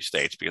in all 3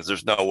 states, because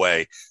there's no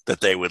way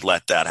that they would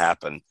let that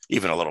happen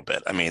even a little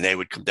bit. I mean, they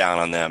would come down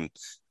on them.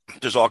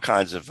 There's all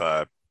kinds of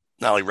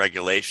not only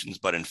regulations,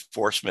 but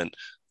enforcement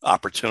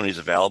opportunities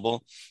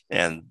available,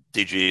 and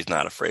DGE is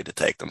not afraid to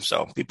take them.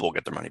 So people will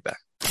get their money back.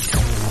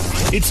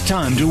 It's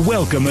time to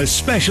welcome a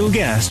special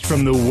guest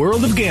from the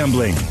world of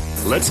gambling.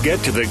 Let's get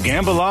to the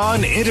Gamble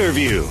On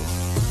interview.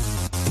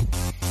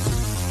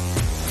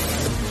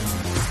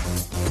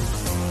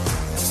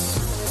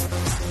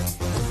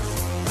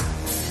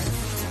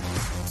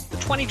 The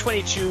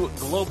 2022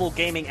 Global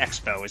Gaming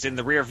Expo is in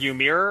the rearview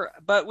mirror,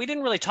 but we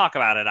didn't really talk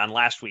about it on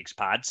last week's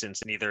pod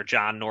since neither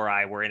John nor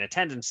I were in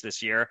attendance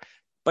this year.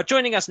 But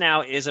joining us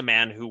now is a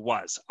man who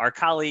was. Our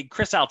colleague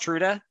Chris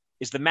Altruda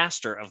is the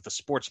master of the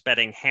sports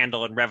betting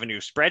handle and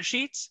revenue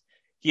spreadsheets.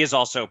 He is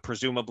also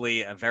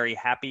presumably a very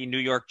happy New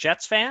York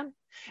Jets fan.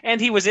 And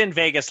he was in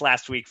Vegas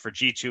last week for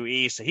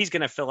G2E, so he's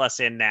going to fill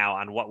us in now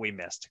on what we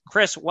missed.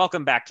 Chris,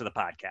 welcome back to the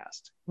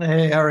podcast.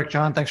 Hey, Eric,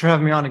 John, thanks for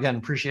having me on again.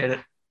 Appreciate it.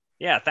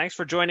 Yeah, thanks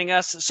for joining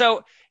us.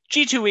 So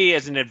G2E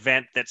is an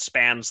event that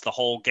spans the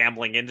whole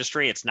gambling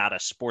industry. It's not a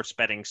sports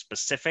betting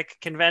specific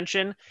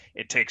convention.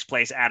 It takes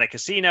place at a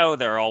casino.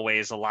 There are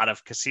always a lot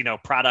of casino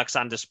products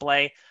on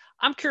display.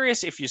 I'm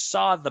curious if you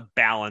saw the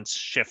balance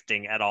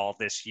shifting at all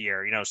this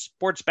year. You know,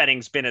 sports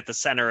betting's been at the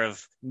center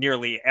of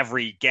nearly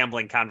every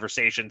gambling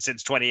conversation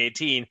since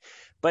 2018,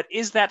 but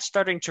is that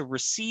starting to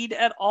recede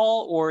at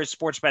all, or is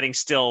sports betting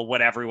still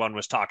what everyone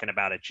was talking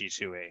about at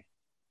G2E?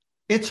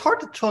 It's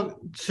hard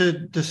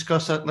to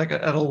discuss at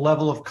a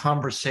level of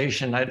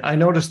conversation. I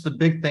noticed the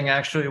big thing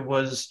actually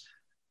was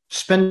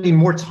spending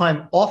more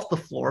time off the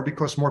floor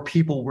because more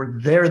people were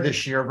there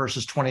this year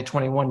versus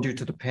 2021 due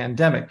to the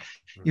pandemic.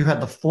 You had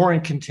the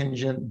foreign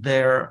contingent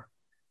there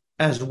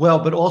as well,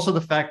 but also the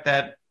fact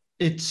that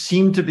it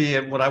seemed to be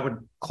at what I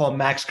would call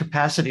max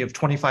capacity of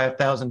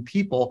 25,000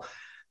 people,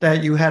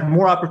 that you had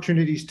more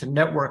opportunities to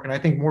network. And I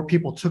think more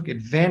people took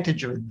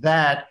advantage of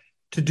that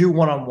to do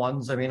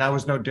one-on-ones. I mean, I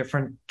was no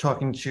different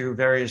talking to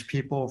various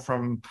people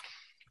from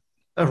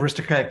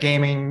Aristocrat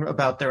Gaming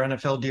about their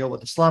NFL deal with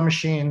the slot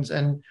machines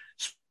and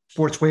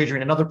sports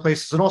wagering in other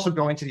places, and also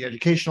going to the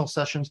educational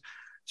sessions.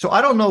 So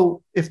I don't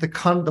know if the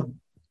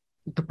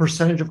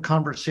percentage of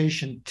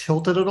conversation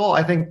tilted at all.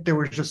 I think there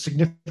was just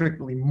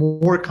significantly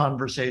more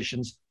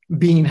conversations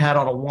being had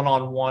on a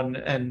one-on-one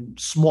and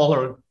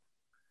smaller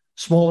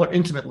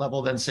intimate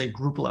level than, say,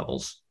 group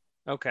levels.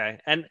 Okay.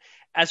 And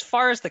as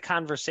far as the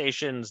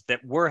conversations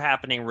that were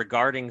happening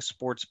regarding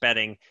sports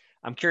betting,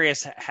 I'm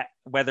curious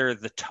whether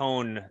the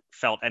tone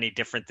felt any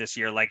different this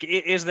year. Like,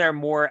 is there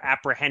more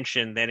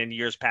apprehension than in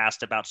years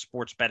past about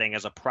sports betting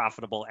as a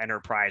profitable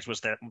enterprise?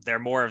 Was there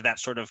more of that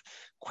sort of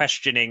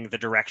questioning the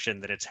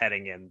direction that it's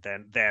heading in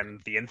than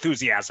the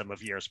enthusiasm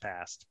of years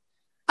past?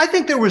 I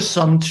think there was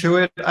some to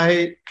it.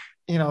 I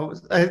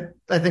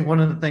think one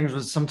of the things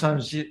was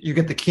sometimes you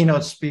get the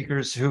keynote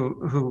speakers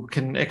who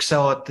can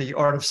excel at the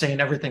art of saying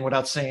everything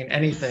without saying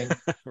anything.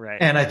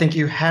 Right. And I think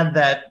you had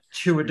that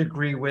to a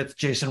degree with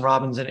Jason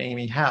Robbins and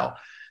Amy Howe.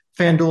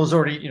 FanDuel has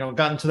already,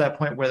 gotten to that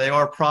point where they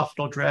are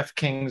profitable.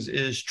 DraftKings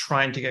is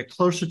trying to get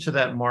closer to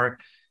that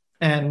mark.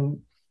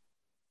 And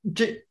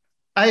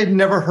I had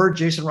never heard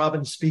Jason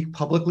Robbins speak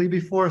publicly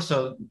before,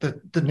 so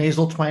the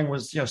nasal twang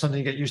was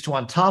something to get used to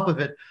on top of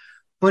it.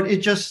 But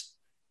it just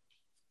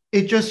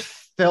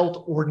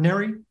felt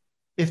ordinary,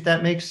 if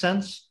that makes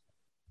sense.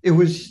 It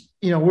was,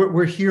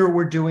 we're here,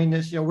 we're doing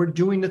this, we're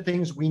doing the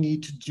things we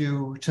need to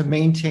do to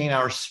maintain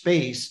our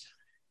space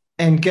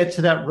and get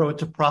to that road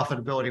to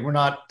profitability. We're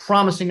not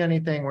promising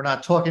anything. We're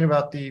not talking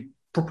about the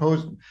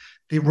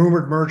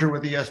rumored merger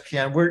with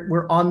ESPN.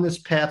 We're on this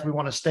path. We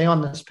want to stay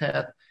on this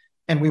path,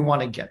 and we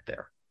want to get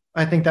there.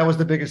 I think that was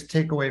the biggest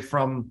takeaway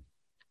from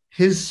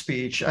his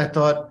speech. I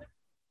thought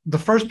the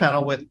first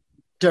panel with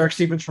Derek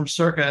Stevens from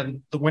Circa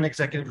and the Wynn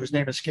executive whose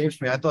name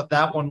escapes me, I thought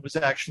that one was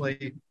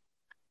actually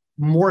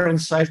more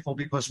insightful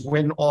because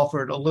Wynn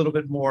offered a little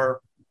bit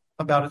more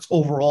about its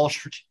overall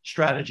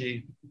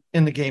strategy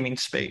in the gaming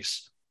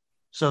space.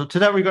 So to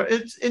that regard,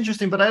 it's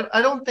interesting, but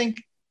I don't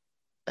think,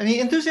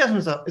 enthusiasm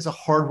is a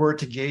hard word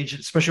to gauge,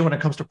 especially when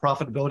it comes to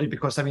profitability,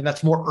 because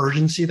that's more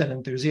urgency than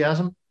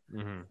enthusiasm.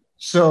 Mm-hmm.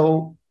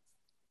 So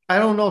I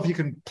don't know if you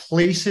can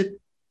place it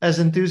as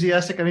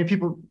enthusiastic.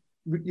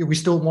 We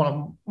still want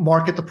to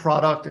market the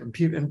product,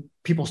 and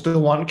people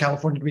still want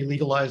California to be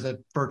legalized at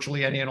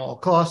virtually any and all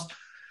costs.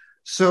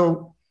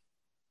 So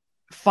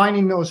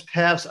finding those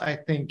paths, I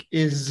think,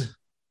 is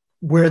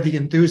where the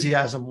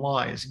enthusiasm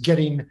lies.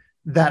 Getting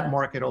that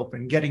market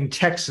open, getting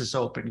Texas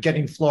open,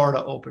 getting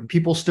Florida open.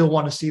 People still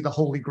want to see the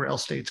Holy Grail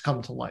states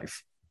come to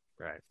life.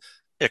 Right.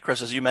 Yeah,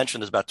 Chris, as you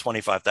mentioned, there's about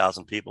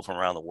 25,000 people from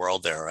around the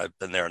world there. I've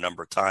been there a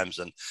number of times.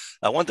 And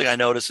one thing I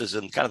noticed is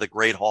in kind of the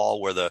Great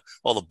Hall where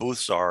all the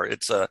booths are,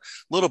 it's a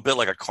little bit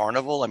like a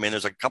carnival.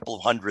 There's a couple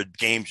of hundred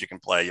games you can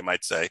play, you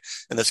might say,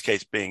 in this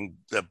case being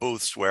the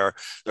booths where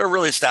they're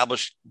really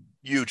established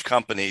huge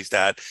companies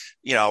that,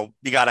 you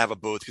got to have a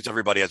booth because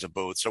everybody has a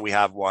booth. So we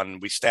have one,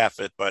 we staff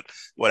it, but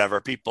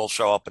whatever, people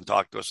show up and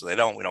talk to us. So we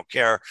don't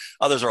care.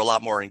 Others are a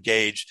lot more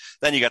engaged.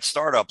 Then you got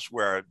startups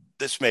where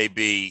this may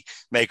be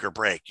make or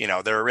break.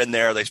 They're in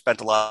there, they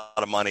spent a lot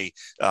of money.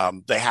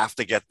 They have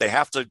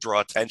to draw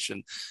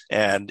attention.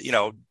 And,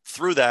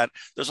 through that,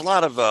 there's a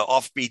lot of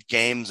offbeat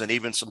games and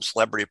even some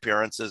celebrity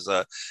appearances.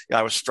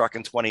 I was struck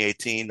in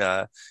 2018,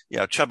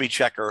 Chubby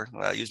Checker,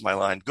 use my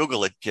line,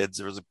 Google it, kids.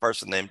 There was a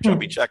person named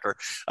Chubby Checker,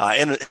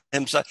 and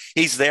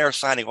he's there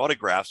signing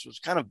autographs. It was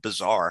kind of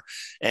bizarre.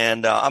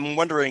 And I'm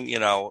wondering,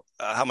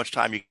 how much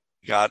time you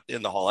got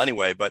in the hall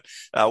anyway, but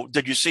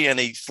did you see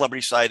any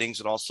celebrity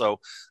sightings? And also,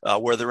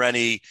 were there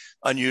any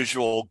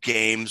unusual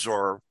games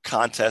or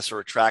contests or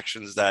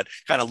attractions that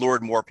kind of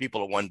lured more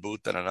people to one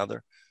booth than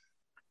another?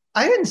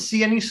 I didn't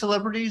see any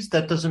celebrities.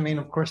 That doesn't mean,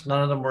 of course,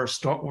 none of them were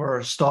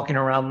stalking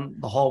around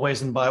the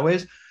hallways and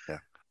byways. Yeah.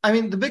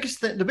 The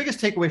biggest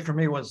takeaway for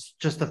me was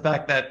just the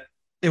fact that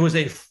it was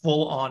a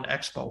full-on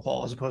expo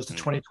hall as opposed to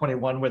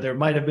 2021, where there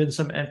might have been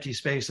some empty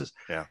spaces.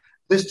 Yeah.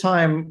 This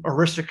time,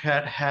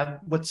 Aristocrat had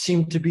what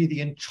seemed to be the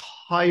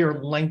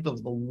entire length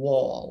of the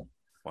wall.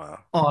 Wow.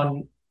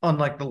 On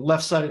like the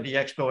left side of the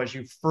expo as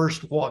you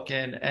first walk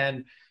in,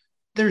 and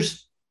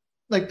there's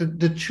like the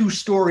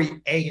 2-story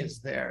A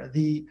is there.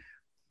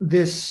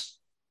 This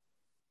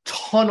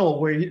tunnel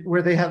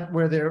where they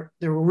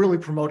were really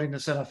promoting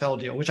this NFL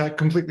deal, which I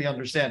completely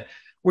understand,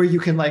 where you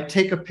can like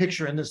take a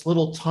picture in this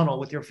little tunnel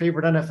with your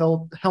favorite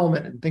NFL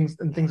helmet and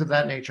things of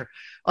that nature.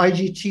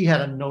 IGT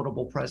had a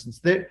notable presence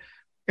there,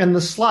 and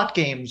the slot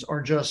games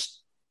are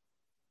just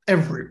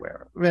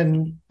everywhere.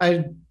 And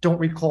I don't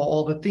recall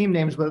all the theme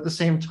names, but at the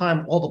same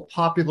time, all the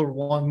popular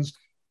ones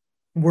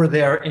were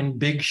there in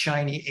big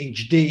shiny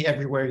HD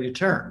everywhere you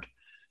turned.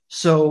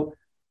 So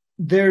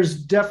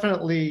there's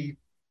definitely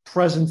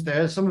presence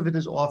there. Some of it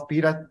is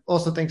offbeat. I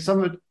also think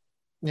some of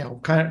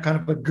it, kind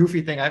of a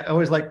goofy thing. I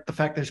always like the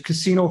fact there's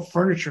casino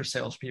furniture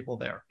salespeople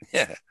there.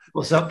 Yeah.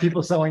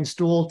 People selling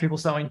stools, people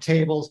selling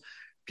tables,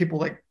 people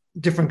like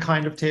different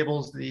kind of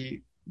tables.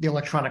 The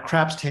electronic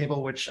craps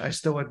table, which I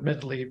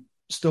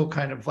still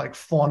kind of like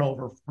fawn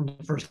over from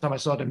the first time I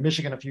saw it in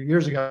Michigan a few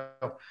years ago,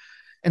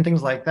 and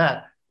things like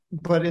that.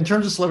 But in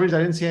terms of celebrities, I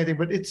didn't see anything.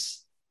 But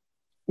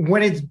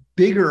when it's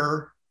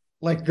bigger,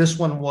 like this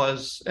one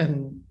was,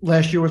 and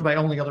last year was my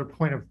only other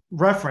point of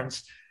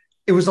reference,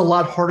 it was a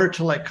lot harder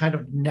to like kind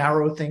of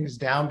narrow things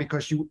down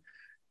because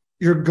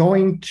you're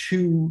going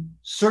to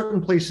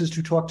certain places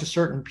to talk to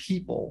certain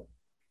people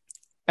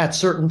at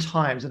certain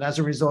times. And as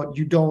a result,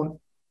 you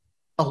don't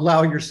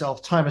allow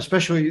yourself time,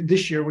 especially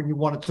this year when you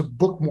wanted to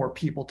book more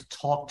people to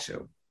talk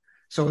to.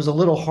 So it was a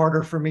little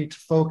harder for me to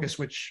focus,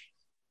 which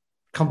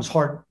comes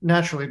hard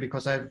naturally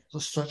because I have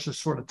such a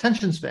short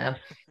attention span.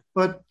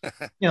 But,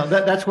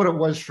 that's what it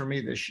was for me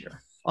this year.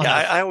 Yeah,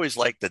 I always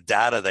like the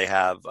data they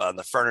have on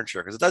the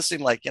furniture because it does seem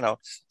like,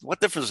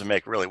 what difference does it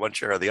make really one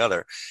chair or the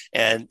other?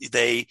 And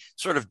they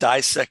sort of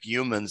dissect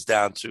humans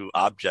down to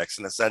objects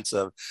in the sense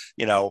of,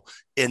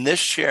 in this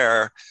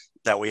chair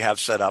that we have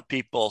set up,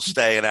 people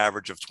stay an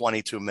average of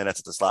 22 minutes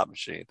at the slot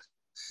machine.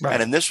 Right.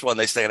 And in this one,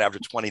 they stay an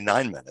average of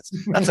 29 minutes.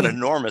 That's an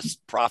enormous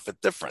profit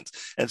difference.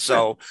 And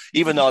so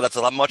even though that's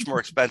a much more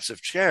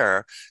expensive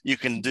chair, you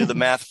can do the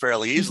math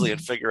fairly easily and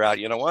figure out,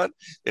 you know what,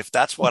 if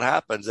that's what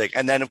happens,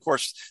 and then of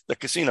course the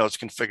casinos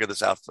can figure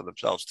this out for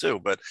themselves too.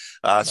 But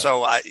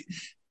so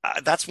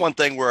that's one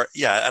thing where,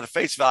 yeah, at a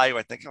face value,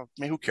 I think,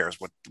 who cares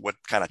what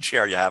kind of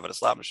chair you have at a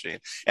slot machine?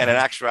 And in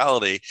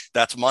actuality,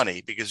 that's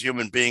money, because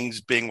human beings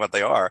being what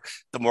they are,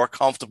 the more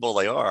comfortable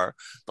they are,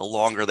 the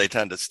longer they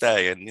tend to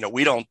stay. And,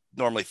 we don't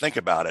normally think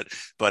about it,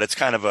 but it's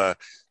kind of a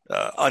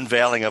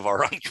unveiling of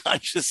our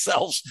unconscious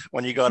selves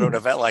when you go to an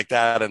event like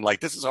that and like,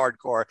 this is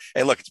hardcore.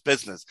 Hey, look, it's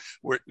business.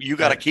 You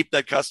got to keep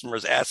that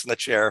customer's ass in the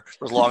chair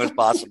for as long as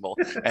possible.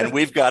 And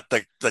we've got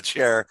the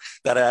chair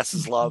that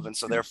asses love. And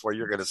so therefore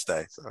you're going to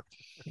stay. So.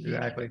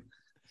 Exactly.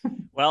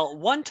 Well,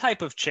 one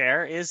type of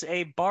chair is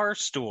a bar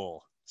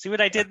stool. See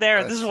what I did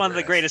there? This is one of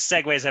the greatest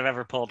segues I've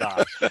ever pulled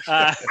off.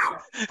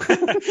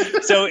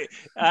 So,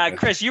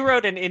 Chris, you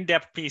wrote an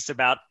in-depth piece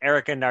about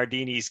Erika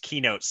Nardini's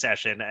keynote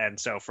session. And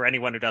so for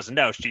anyone who doesn't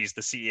know, she's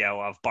the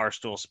CEO of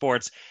Barstool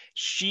Sports.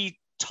 She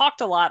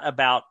talked a lot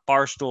about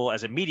Barstool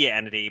as a media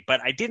entity,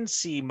 but I didn't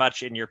see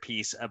much in your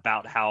piece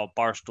about how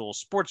Barstool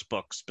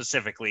Sportsbook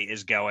specifically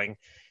is going.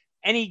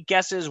 Any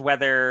guesses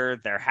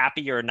whether they're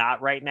happy or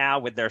not right now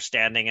with their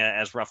standing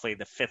as roughly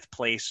the 5th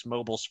place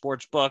mobile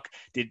sports book?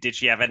 Did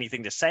she have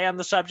anything to say on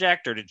the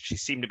subject, or did she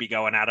seem to be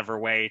going out of her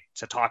way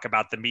to talk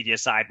about the media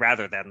side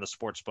rather than the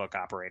sportsbook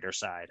operator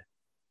side?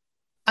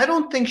 I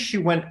don't think she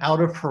went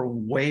out of her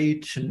way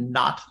to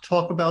not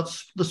talk about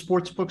the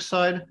sportsbook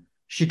side.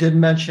 She did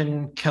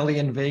mention Kelly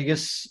in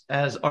Vegas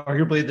as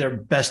arguably their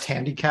best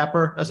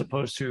handicapper, as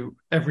opposed to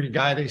every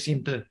guy they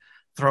seem to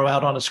throw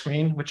out on a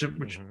screen, which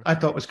I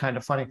thought was kind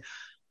of funny.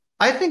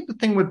 I think the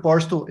thing with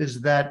Barstool is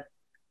that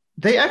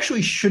they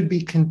actually should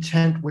be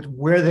content with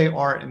where they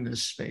are in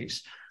this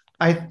space.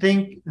 I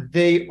think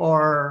they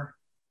are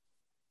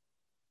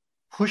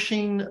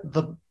pushing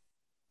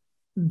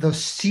the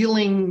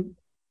ceiling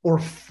or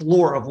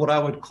floor of what I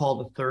would call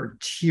the third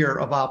tier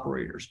of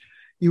operators.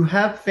 You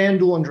have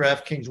FanDuel and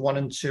DraftKings 1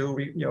 and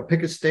 2,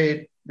 pick a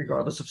state,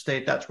 regardless of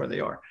state, that's where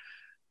they are.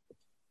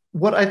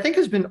 What I think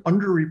has been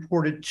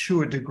underreported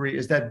to a degree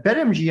is that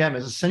BetMGM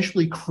has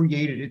essentially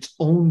created its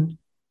own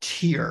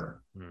tier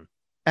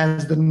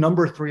as the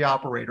number 3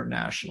 operator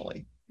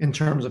nationally in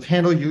terms of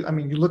handle. You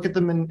look at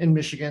them in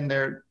Michigan,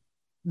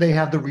 they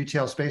have the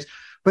retail space.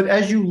 But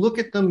as you look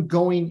at them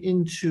going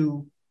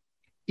into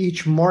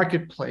each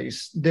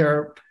marketplace,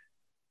 they're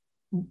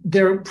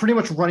pretty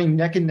much running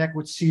neck and neck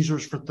with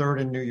Caesars for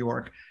 3rd in New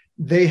York.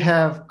 They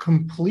have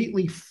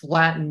completely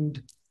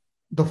flattened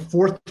the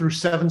 4th through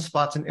 7th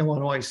spots in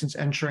Illinois since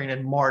entering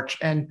in March.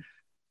 And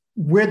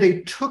where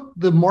they took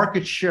the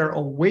market share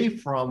away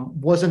from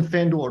wasn't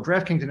FanDuel or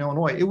DraftKings in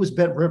Illinois, it was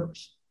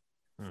BetRivers.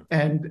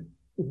 And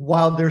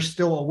while they're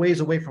still a ways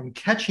away from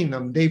catching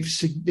them, they've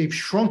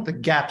shrunk the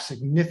gap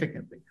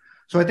significantly.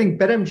 So I think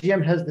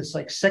BetMGM has this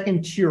like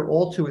second tier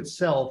all to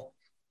itself.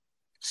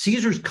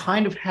 Caesars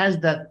kind of has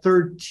that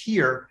third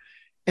tier.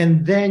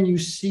 And then you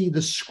see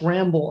the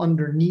scramble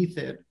underneath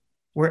it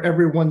where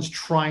everyone's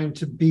trying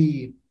to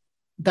be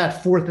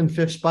that 4th and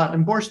 5th spot.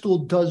 And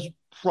Barstool does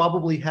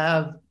probably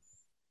have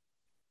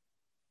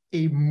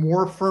a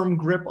more firm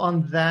grip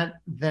on that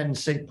than,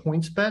 say,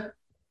 PointsBet.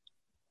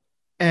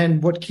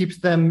 And what keeps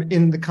them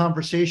in the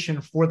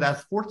conversation for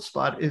that 4th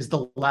spot is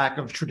the lack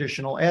of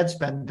traditional ad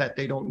spend that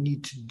they don't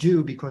need to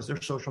do because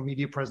their social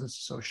media presence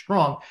is so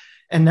strong.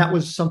 And that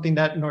was something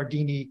that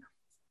Nardini,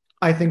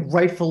 I think,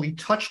 rightfully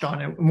touched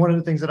on. And one of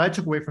the things that I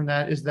took away from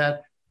that is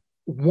that,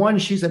 one,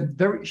 she's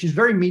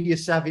very media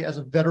savvy as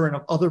a veteran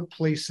of other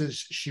places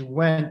she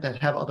went that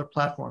have other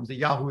platforms, the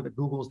Yahoo, the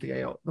Googles,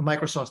 the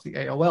Microsofts, the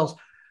AOLs.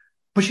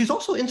 But she's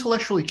also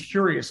intellectually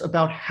curious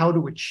about how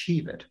to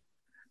achieve it.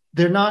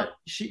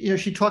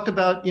 She talked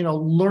about,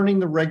 learning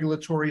the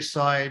regulatory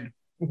side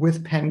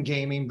with Penn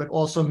Gaming, but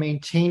also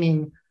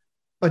maintaining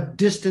a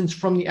distance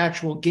from the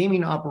actual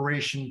gaming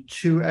operation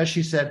to, as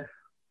she said,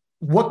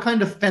 what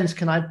kind of fence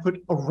can I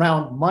put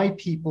around my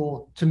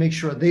people to make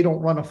sure they don't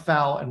run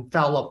afoul and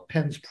foul up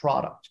Penn's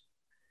product?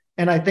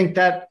 And I think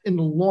that in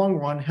the long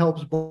run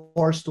helps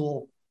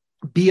Barstool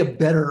be a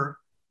better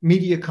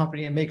media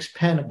company and makes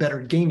Penn a better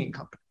gaming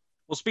company.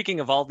 Well,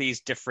 speaking of all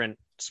these different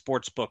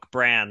sportsbook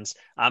brands,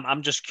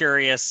 I'm just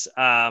curious.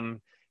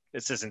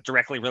 This isn't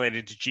directly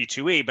related to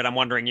G2E, but I'm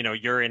wondering,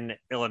 you're in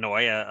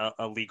Illinois,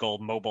 a legal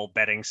mobile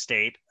betting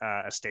state,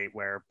 a state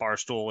where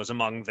Barstool is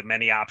among the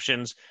many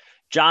options.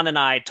 John and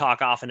I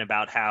talk often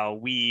about how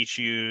we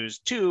choose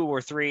 2 or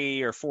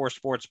 3 or 4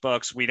 sports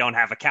books. We don't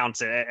have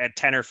accounts at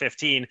 10 or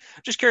 15.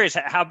 Just curious,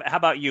 how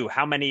about you?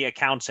 How many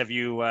accounts have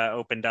you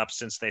opened up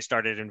since they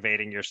started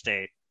invading your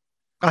state?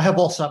 I have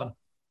all 7.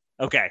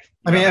 Okay.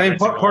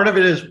 Part of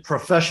it is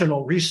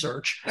professional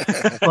research,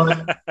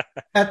 but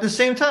at the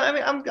same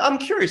time, I'm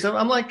curious.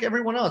 I'm like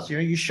everyone else.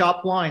 You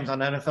shop lines on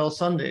NFL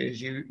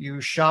Sundays.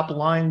 You shop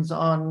lines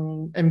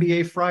on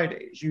NBA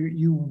Fridays.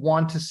 You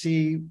want to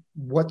see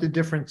what the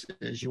difference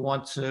is. You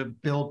want to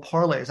build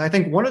parlays. I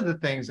think one of the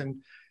things, and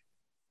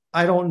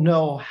I don't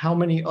know how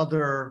many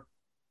other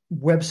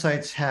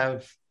websites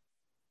have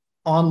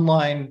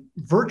online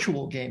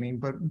virtual gaming,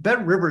 but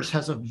Rivers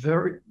has a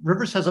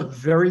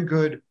very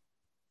good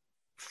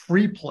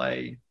free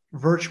play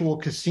virtual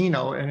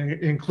casino, and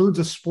it includes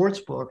a sports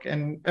book.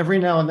 And every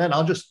now and then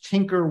I'll just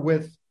tinker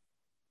with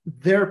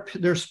their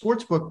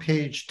sportsbook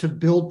page to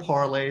build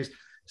parlays,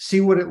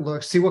 see what it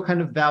looks, see what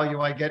kind of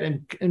value I get,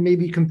 and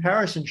maybe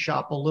comparison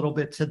shop a little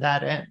bit to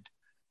that end.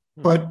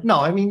 But no,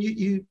 I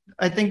mean,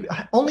 I think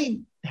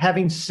only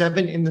having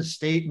 7 in the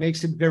state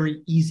makes it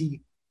very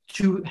easy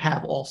to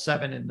have all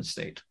 7 in the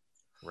state,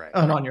 right,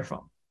 and on your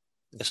phone.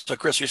 So,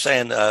 Chris, you're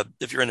saying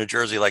if you're in New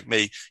Jersey like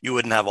me, you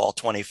wouldn't have all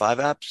 25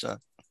 apps?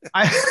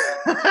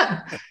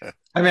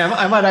 I mean,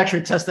 I might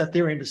actually test that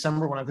theory in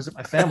December when I visit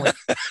my family.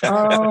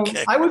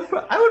 Okay. I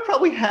would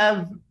probably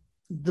have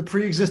the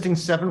pre-existing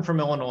 7 from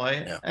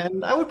Illinois,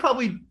 and I would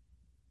probably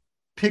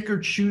pick or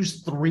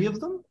choose 3 of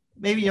them.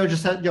 Maybe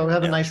just have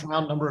a nice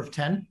round number of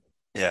 10.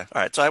 Yeah.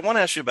 All right. So I want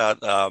to ask you about.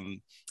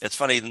 It's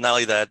funny, not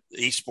only that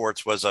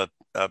esports was a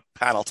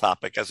panel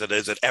topic as it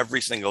is at every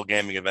single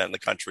gaming event in the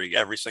country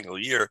every single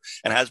year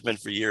and has been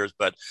for years,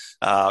 but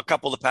a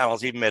couple of the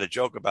panels even made a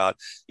joke about,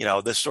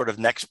 this sort of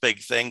next big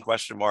thing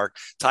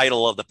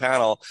title of the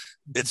panel.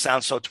 It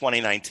sounds so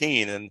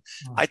 2019. And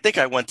I think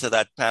I went to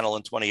that panel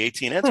in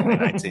 2018 and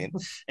 2019.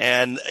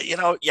 And,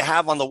 you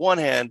have on the one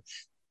hand,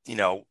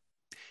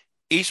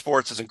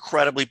 esports is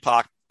incredibly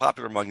popular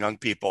among young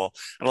people,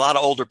 and a lot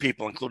of older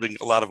people, including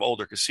a lot of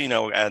older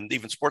casino and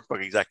even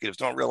sportsbook executives,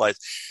 don't realize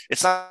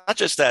it's not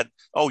just that,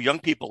 young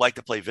people like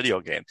to play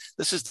video games.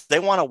 They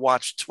want to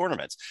watch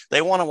tournaments.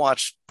 They want to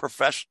watch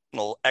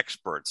professional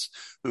experts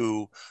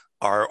who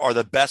are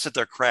the best at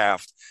their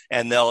craft,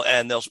 and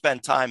they'll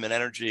spend time and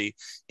energy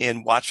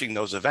in watching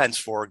those events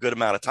for a good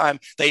amount of time.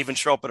 They even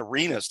show up at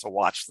arenas to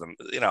watch them,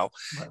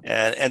 Right.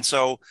 and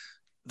so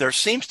there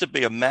seems to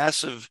be a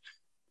massive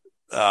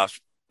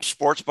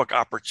sportsbook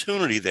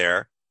opportunity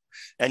there.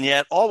 And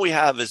yet all we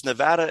have is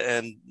Nevada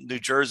and New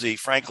Jersey,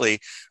 frankly,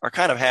 are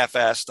kind of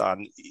half-assed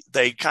on.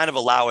 They kind of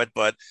allow it,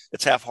 but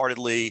it's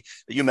half-heartedly.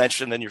 You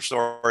mentioned in your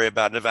story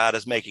about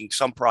Nevada's making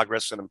some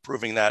progress in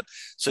improving that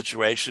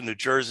situation. New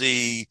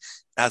Jersey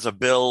has a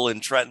bill in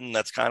Trenton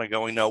that's kind of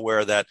going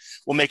nowhere that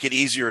will make it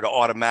easier to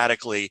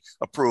automatically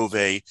approve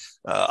a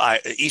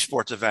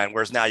esports event,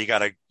 whereas now you got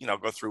to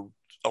go through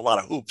a lot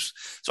of hoops.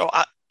 So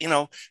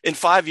in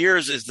 5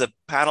 years, is the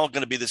panel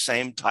going to be the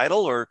same title,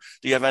 or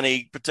do you have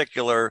any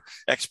particular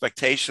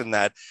expectation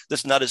that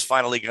this nut is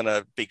finally going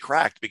to be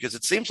cracked? Because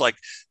it seems like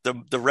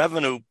the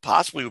revenue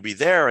possibly would be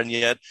there, and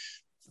yet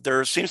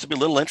there seems to be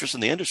little interest in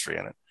the industry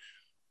in it.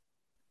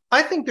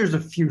 I think there's a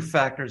few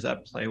factors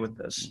at play with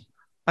this.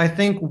 I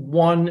think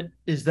one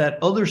is that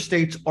other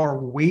states are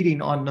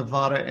waiting on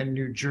Nevada and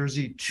New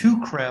Jersey to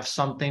craft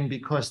something,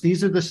 because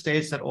these are the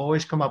states that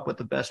always come up with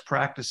the best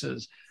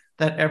practices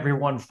that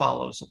everyone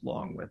follows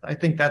along with. I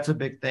think that's a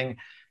big thing.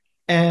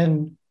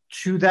 And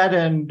to that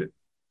end,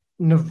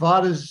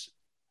 Nevada's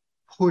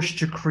push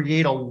to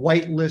create a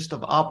white list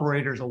of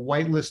operators, a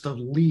white list of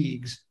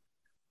leagues,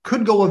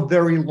 could go a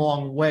very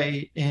long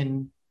way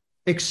in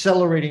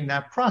accelerating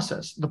that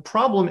process. The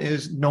problem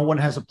is no one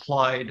has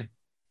applied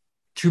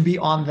to be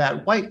on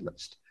that white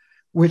list,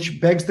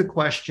 which begs the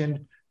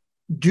question,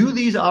 do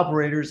these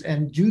operators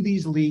and do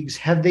these leagues,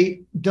 have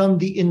they done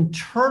the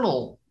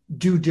internal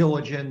due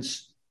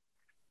diligence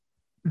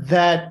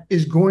that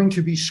is going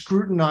to be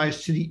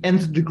scrutinized to the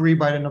nth degree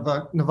by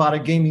the Nevada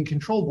Gaming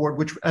Control Board,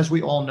 which, as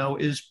we all know,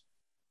 is,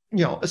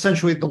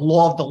 essentially the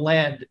law of the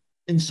land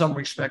in some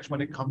respects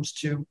when it comes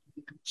to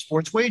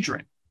sports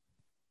wagering.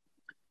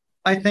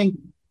 I think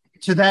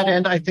to that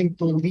end, I think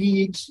the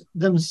leagues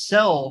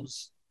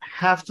themselves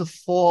have to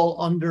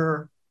fall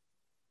under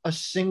a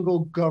single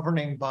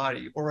governing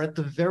body, or at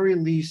the very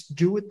least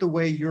do it the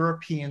way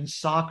European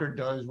soccer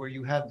does, where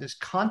you have this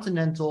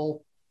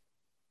continental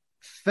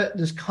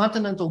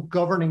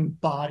governing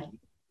body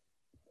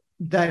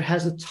that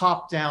has a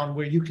top down,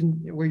 where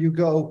you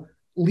go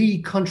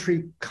league,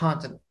 country,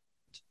 continent.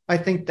 I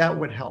think that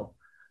would help.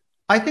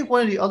 I think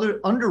one of the other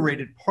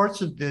underrated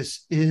parts of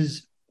this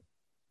is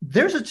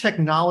there's a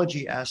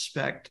technology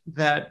aspect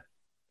that,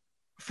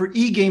 for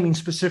e-gaming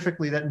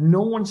specifically, that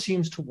no one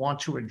seems to want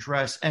to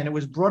address, and it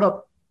was brought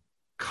up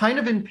kind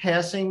of in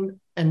passing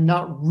and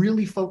not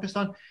really focused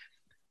on,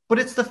 but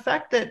it's the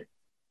fact that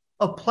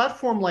a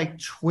platform like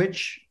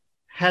Twitch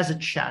has a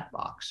chat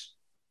box.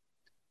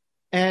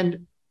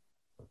 And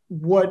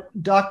what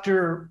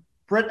Dr.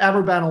 Brett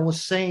Aberbanel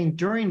was saying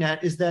during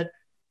that is that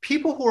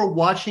people who are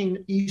watching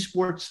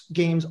esports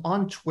games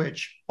on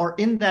Twitch are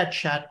in that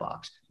chat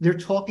box. They're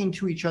talking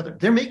to each other.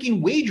 They're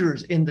making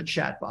wagers in the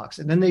chat box,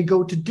 and then they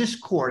go to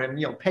Discord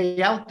and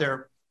pay out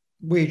their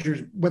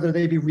wagers, whether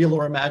they be real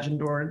or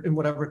imagined or in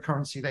whatever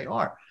currency they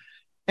are.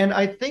 And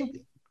I think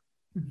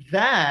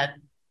that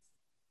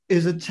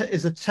is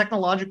a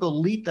technological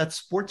leap that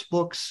sports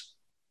books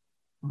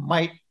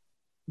might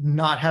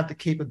not have the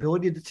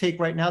capability to take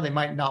right now. They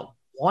might not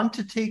want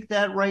to take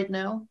that right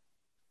now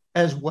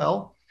as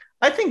well.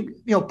 I think,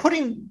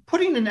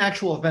 putting an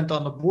actual event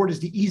on the board is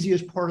the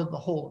easiest part of the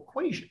whole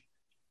equation.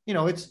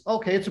 It's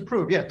okay, it's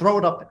approved. Yeah, throw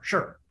it up there.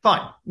 Sure,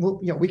 fine.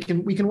 We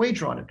can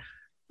wager on it.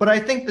 But I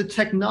think the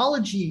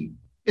technology,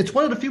 it's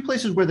one of the few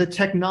places where the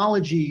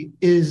technology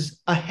is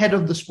ahead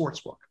of the sports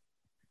book.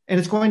 And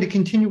it's going to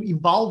continue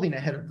evolving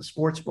ahead of the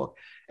sports book.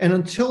 And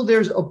until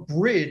there's a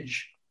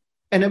bridge,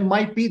 and it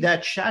might be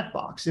that chat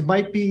box, it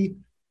might be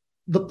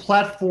the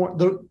platform,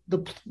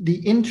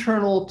 the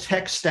internal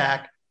tech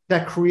stack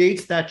that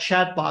creates that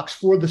chat box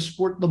for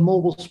the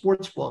mobile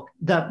sports book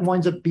that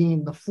winds up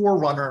being the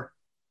forerunner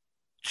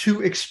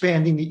to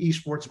expanding the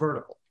esports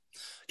vertical.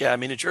 Yeah, I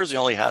mean, New Jersey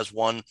only has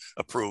one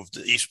approved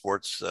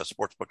esports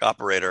sportsbook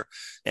operator,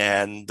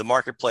 and the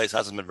marketplace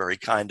hasn't been very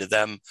kind to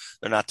them.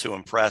 They're not too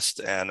impressed,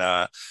 and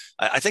I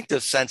think the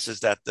sense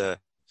is that the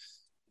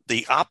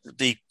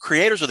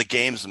creators of the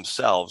games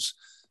themselves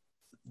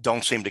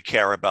don't seem to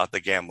care about the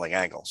gambling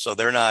angle. So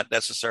they're not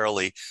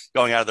necessarily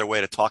going out of their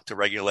way to talk to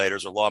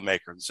regulators or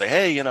lawmakers and say,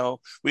 hey,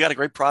 we got a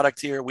great product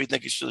here. We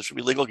think there should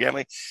be legal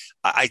gambling.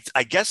 I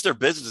guess their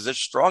business is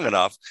strong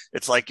enough.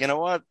 It's like, you know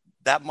what,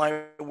 that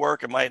might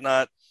work. It might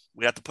not.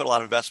 We have to put a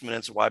lot of investment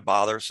in, so why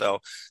bother? So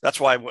that's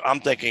why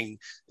I'm thinking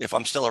if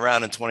I'm still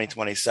around in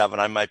 2027,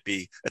 I might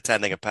be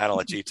attending a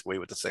panel at G2E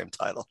with the same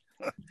title.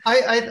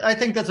 I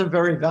think that's a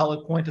very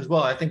valid point as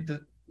well.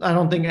 I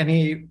don't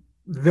think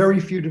very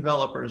few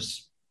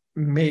developers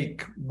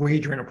make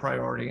wagering a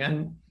priority.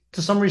 And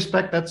to some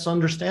respect, that's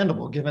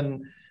understandable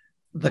given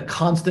the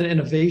constant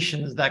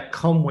innovations that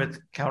come with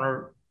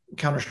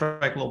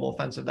Counter-Strike Global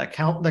Offensive, that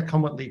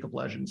come with League of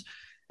Legends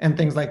and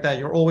things like that.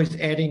 You're always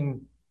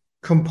adding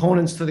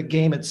components to the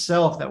game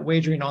itself that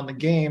wagering on the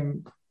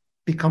game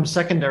becomes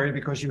secondary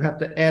because you have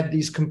to add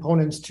these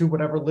components to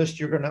whatever list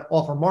you're going to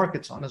offer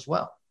markets on as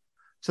well.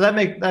 So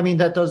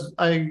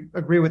I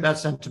agree with that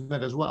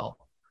sentiment as well.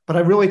 But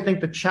I really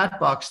think the chat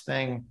box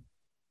thing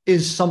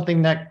is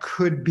something that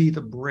could be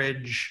the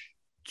bridge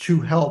to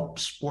help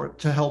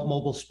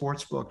mobile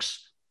sports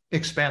books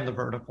expand the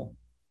vertical.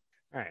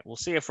 All right. We'll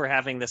see if we're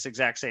having this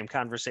exact same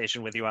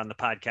conversation with you on the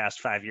podcast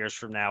 5 years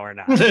from now or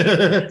not.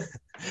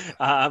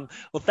 Well,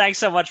 thanks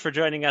so much for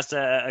joining us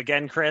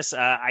again, Chris.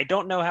 I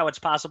don't know how it's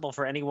possible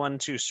for anyone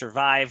to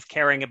survive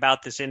caring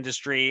about this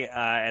industry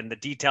and the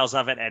details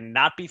of it and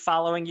not be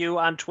following you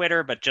on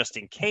Twitter, but just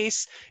in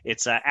case,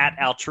 it's at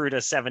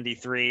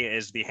Altruda73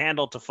 is the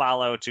handle to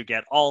follow to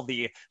get all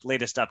the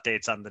latest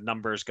updates on the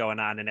numbers going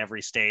on in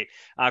every state.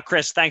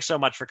 Chris, thanks so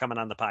much for coming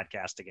on the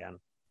podcast again.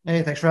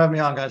 Hey, thanks for having me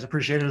on, guys.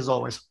 Appreciate it as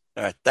always.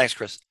 All right. Thanks,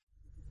 Chris.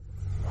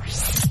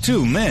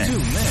 Two men.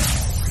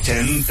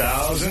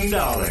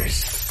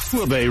 $10,000.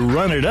 Will they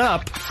run it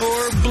up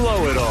or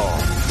blow it all?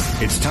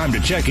 It's time to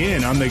check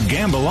in on the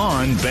Gamble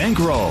On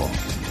bankroll.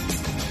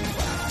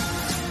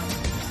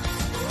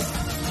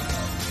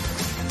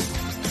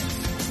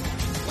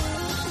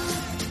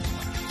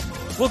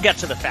 We'll get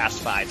to the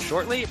Fast Five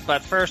shortly,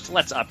 but first,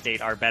 let's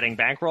update our betting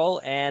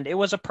bankroll, and it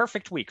was a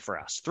perfect week for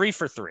us. 3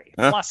 for 3,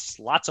 plus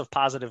lots of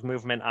positive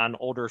movement on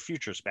older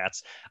futures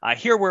bets.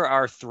 Here were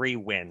our 3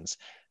 wins.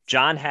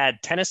 John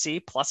had Tennessee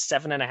plus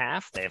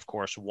 7.5. They, of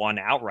course, won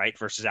outright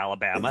versus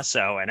Alabama,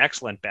 so an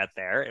excellent bet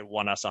there. It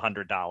won us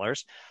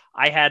 $100.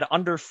 I had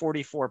under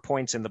 44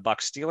 points in the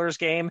Bucs Steelers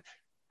game.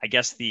 I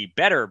guess the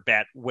better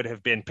bet would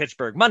have been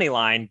Pittsburgh money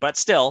line, but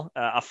still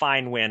a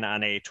fine win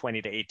on a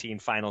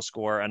 20-18 final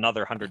score,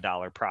 another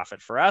 $100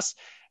 profit for us.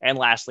 And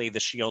lastly, the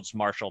Shields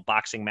Marshall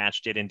boxing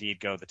match did indeed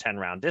go the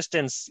 10-round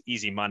distance.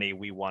 Easy money.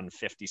 We won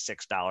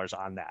 $56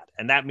 on that.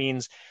 And that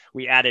means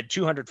we added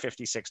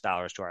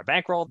 $256 to our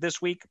bankroll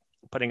this week,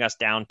 putting us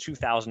down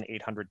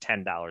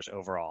 $2,810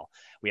 overall.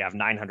 We have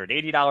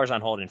 $980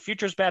 on hold in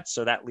futures bets,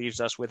 so that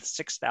leaves us with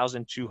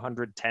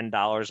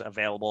 $6,210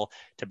 available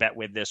to bet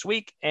with this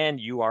week. And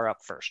you are up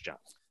first, John.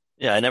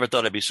 Yeah, I never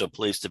thought I'd be so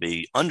pleased to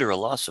be under a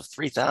loss of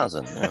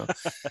 3,000.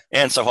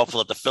 And so hopeful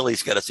that the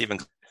Phillies get us even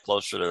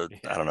closer to,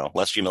 I don't know,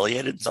 less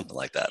humiliated, something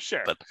like that.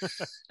 Sure. But at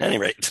any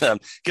rate,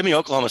 give me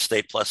Oklahoma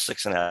State plus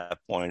 6.5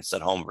 points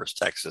at home versus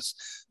Texas.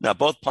 Now,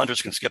 both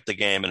punters can skip the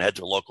game and head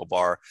to a local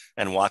bar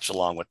and watch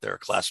along with their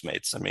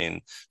classmates. I mean,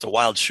 it's a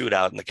wild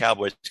shootout, and the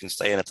Cowboys can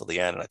stay in until the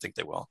end, and I think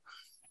they will.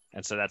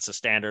 And so that's a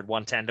standard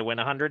 110 to win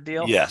 100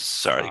 deal? Yes,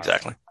 sorry,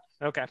 exactly.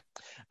 Okay.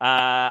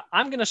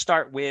 I'm going to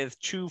start with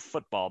 2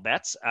 football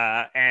bets.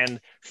 And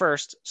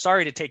first,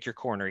 sorry to take your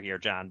corner here,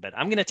 John, but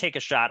I'm going to take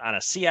a shot on a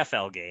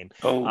CFL game.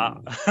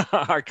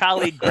 Our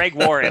colleague Greg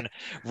Warren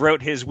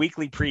wrote his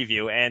weekly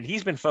preview, and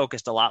he's been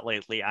focused a lot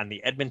lately on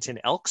the Edmonton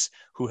Elks,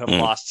 who have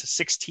lost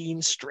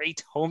 16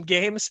 straight home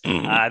games.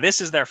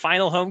 This is their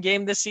final home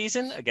game this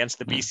season against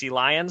the BC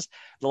Lions.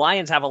 The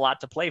Lions have a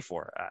lot to play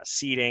for,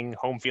 seeding,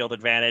 home field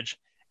advantage,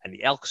 and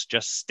the Elks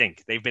just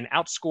stink. They've been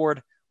outscored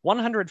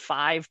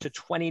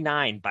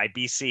 105-29 by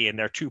BC in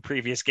their 2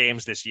 previous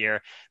games this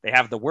year. They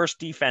have the worst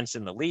defense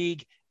in the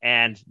league,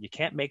 and you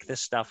can't make this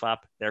stuff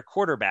up. Their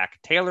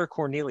quarterback, Taylor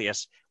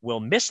Cornelius,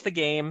 will miss the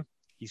game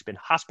He's been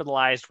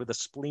hospitalized with a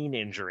spleen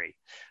injury.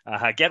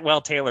 Get well,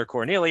 Taylor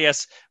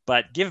Cornelius,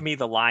 but give me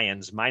the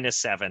Lions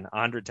 -7,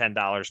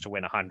 $110 to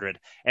win 100.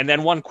 And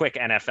then one quick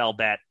NFL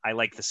bet. I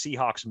like the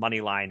Seahawks money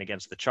line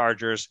against the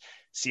Chargers.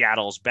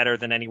 Seattle's better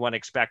than anyone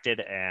expected,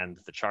 and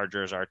the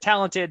Chargers are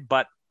talented,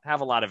 but have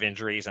a lot of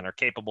injuries and are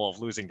capable of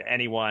losing to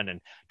anyone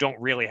and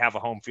don't really have a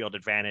home field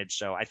advantage.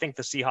 So I think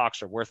the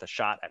Seahawks are worth a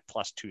shot at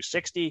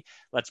 +260.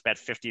 Let's bet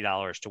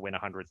 $50 to win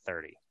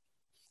 130.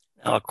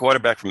 Now, a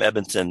quarterback from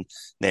Edmonton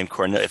named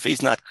Cornelius. If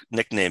he's not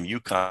nicknamed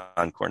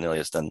Yukon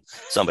Cornelius, then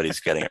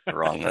somebody's getting it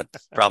wrong.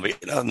 That's probably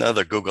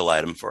another Google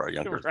item for our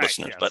younger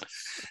listeners. Yes. But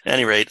at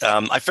any rate,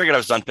 I figured I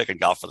was done picking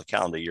golf for the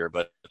calendar year,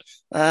 but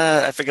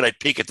I figured I'd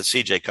peek at the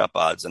CJ Cup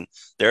odds. And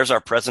there's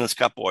our President's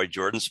Cup boy,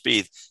 Jordan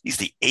Spieth. He's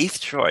the 8th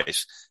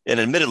choice in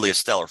admittedly a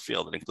stellar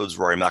field. It includes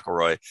Rory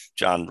McIlroy,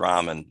 John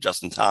Rahm, and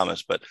Justin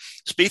Thomas. But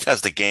Spieth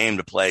has the game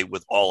to play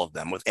with all of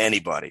them, with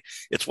anybody.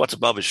 It's what's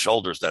above his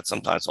shoulders that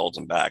sometimes holds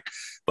him back.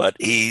 But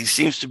he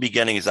seems to be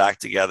getting his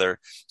act together.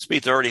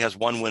 Spieth already has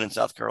 1 win in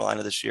South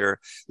Carolina this year.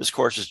 This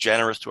course is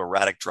generous to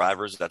erratic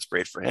drivers. That's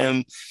great for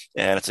him.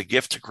 And it's a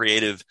gift to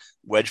creative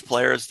wedge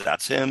players.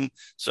 That's him.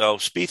 So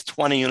Spieth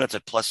 20 units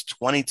at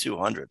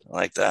 +2,200. I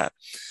like that.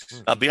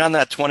 Beyond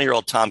that,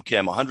 20-year-old Tom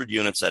Kim, 100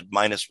 units at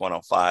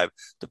 -105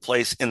 to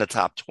place in the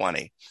top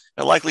 20.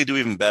 They'll likely do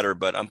even better,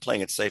 but I'm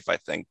playing it safe, I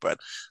think. But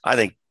I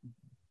think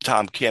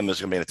Tom Kim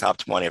is going to be in the top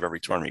 20 of every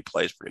tournament he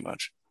plays pretty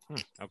much.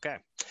 Okay.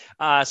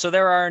 So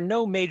there are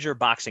no major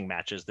boxing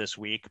matches this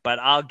week, but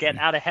I'll get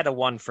out ahead of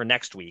one for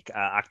next week.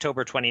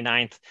 October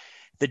 29th,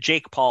 the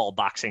Jake Paul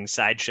boxing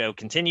sideshow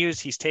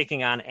continues. He's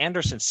taking on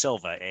Anderson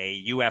Silva,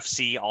 a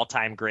UFC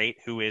all-time great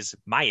who is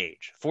my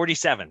age,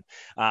 47,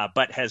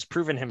 but has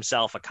proven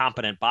himself a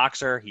competent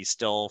boxer. He's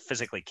still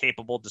physically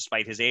capable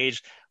despite his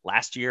age.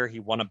 Last year, he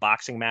won a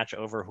boxing match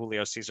over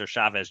Julio Cesar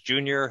Chavez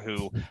Jr.,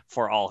 who,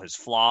 for all his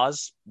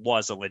flaws,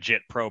 was a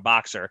legit pro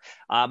boxer.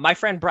 My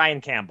friend Brian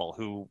Campbell,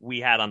 who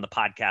we had on the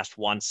podcast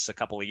once a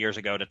couple of years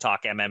ago to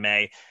talk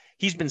MMA,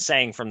 he's been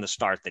saying from the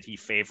start that he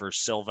favors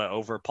Silva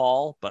over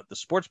Paul, but the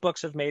sports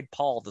books have made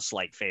Paul the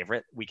slight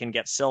favorite. We can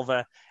get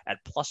Silva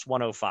at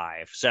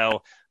 +105.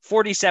 So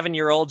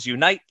 47-year-olds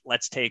unite.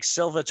 Let's take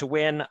Silva to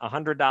win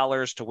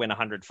 $100 to win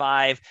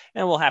 105,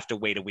 and we'll have to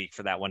wait a week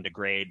for that one to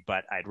grade,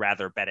 but I'd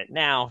rather bet it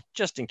now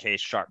just in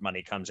case sharp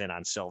money comes in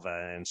on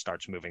Silva and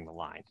starts moving the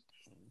line.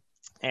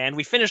 And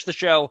we finished the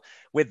show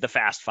with the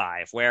Fast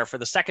Five, where for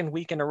the second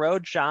week in a row,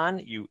 John,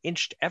 you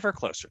inched ever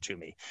closer to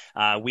me.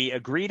 We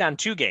agreed on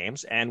 2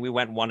 games, and we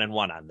went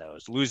 1-1 on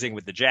those, losing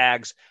with the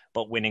Jags,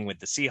 but winning with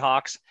the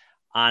Seahawks.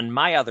 On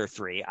my other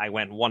 3, I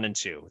went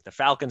 1-2. The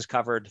Falcons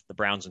covered, the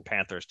Browns and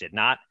Panthers did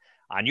not.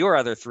 On your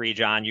other 3,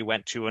 John, you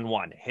went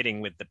 2-1,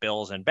 hitting with the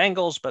Bills and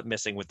Bengals, but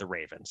missing with the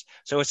Ravens.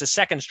 So it's a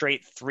second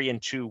straight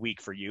 3-2 week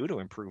for you to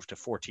improve to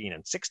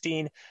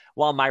 14-16,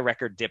 while my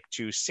record dipped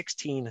to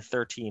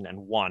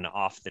 16-13-1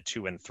 off the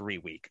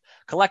 2-3 week.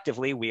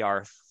 Collectively, we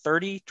are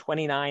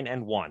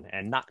 30-29-1,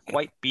 and not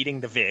quite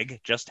beating the VIG,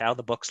 just how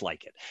the books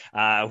like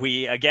it.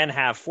 We again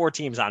have 4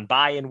 teams on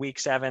bye in week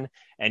 7,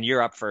 and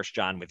you're up first,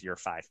 John, with your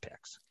 5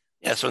 picks.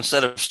 Yeah, so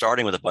instead of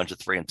starting with a bunch of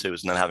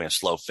 3-2s and then having a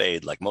slow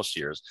fade like most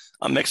years,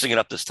 I'm mixing it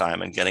up this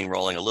time and getting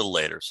rolling a little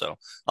later. So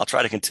I'll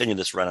try to continue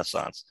this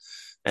renaissance.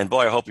 And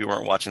boy, I hope you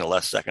weren't watching the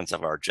last seconds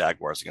of our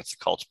Jaguars against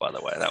the Colts. By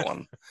the way, that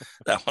one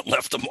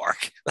left a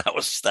mark. That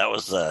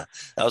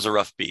was a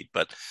rough beat.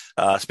 But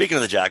speaking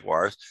of the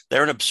Jaguars,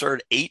 they're an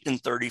absurd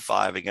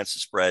 8-35 against the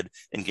spread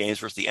in games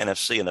versus the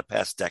NFC in the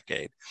past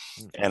decade.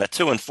 And at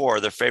 2-4,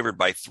 they're favored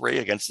by 3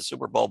 against the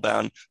Super Bowl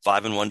bound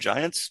 5-1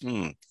 Giants.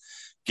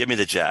 Give me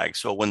the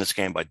Jags, who will win this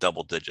game by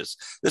double digits.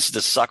 This is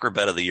the sucker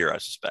bet of the year, I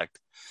suspect.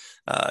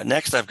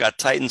 Next, I've got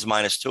Titans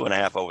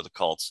 -2.5 over the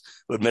Colts,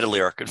 who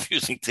admittedly are a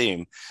confusing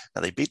team.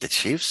 Now, they beat the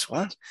Chiefs?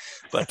 What?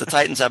 But the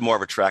Titans have more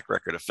of a track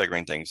record of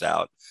figuring things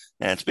out.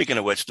 And speaking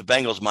of which, the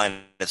Bengals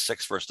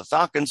 -6 versus the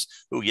Falcons,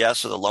 who,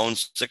 yes, are the lone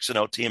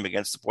 6-0 team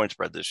against the point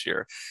spread this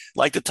year.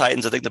 Like the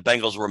Titans, I think the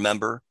Bengals will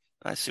remember.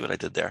 I see what I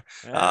did there.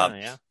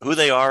 Who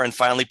they are and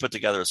finally put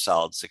together a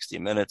solid 60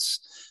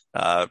 minutes.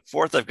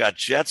 Fourth, I've got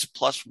Jets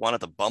 +1 at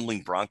the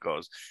bumbling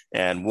Broncos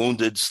and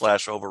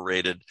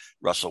wounded/overrated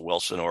Russell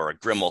Wilson, or a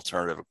grim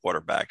alternative at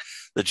quarterback.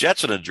 The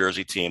Jets are a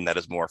Jersey team that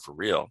is more for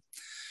real.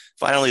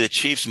 Finally, the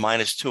Chiefs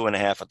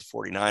 -2.5 at the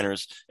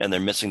 49ers, and they're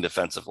missing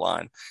defensive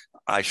line.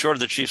 I shorted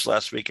the Chiefs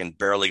last week and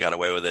barely got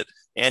away with it.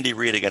 Andy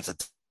Reid against a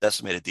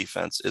decimated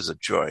defense is a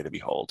joy to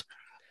behold.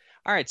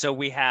 All right, so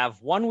we have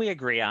one we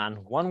agree on,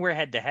 one we're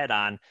head-to-head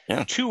on,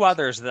 2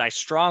 others that I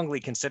strongly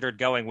considered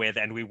going with,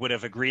 and we would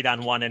have agreed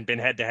on one and been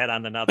head-to-head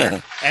on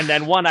another, and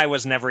then one I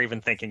was never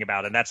even thinking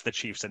about, and that's the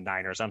Chiefs and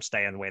Niners. I'm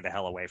staying way the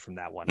hell away from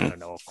that one. I don't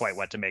know quite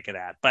what to make of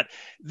that. But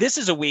this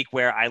is a week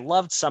where I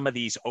loved some of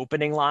these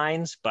opening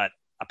lines, but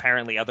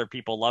apparently other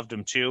people loved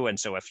them too, and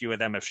so a few of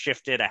them have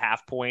shifted a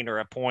half point or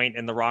a point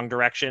in the wrong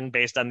direction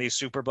based on these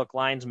Superbook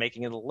lines,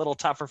 making it a little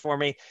tougher for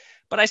me.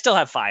 But I still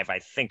have 5 I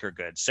think are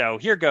good. So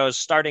here goes,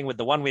 starting with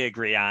the one we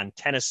agree on,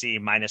 Tennessee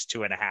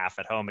 -2.5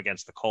 at home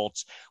against the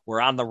Colts. We're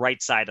on the right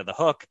side of the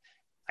hook.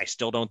 I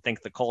still don't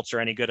think the Colts are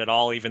any good at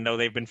all, even though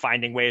they've been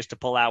finding ways to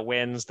pull out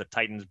wins. The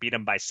Titans beat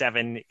them by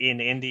 7 in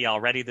Indy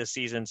already this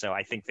season, so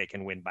I think they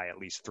can win by at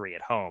least 3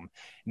 at home.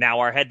 Now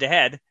our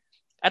head-to-head,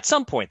 at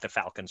some point the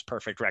Falcons'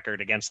 perfect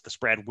record against the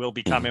spread will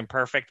become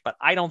imperfect, but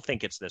I don't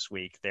think it's this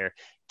week. They're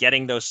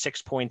getting those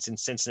 6 points in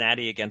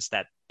Cincinnati against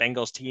that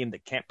Bengals team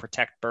that can't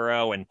protect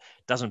Burrow and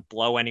doesn't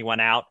blow anyone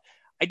out.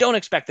 I don't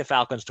expect the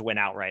Falcons to win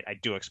outright. I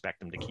do expect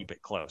them to keep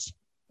it close.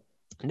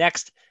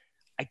 Next,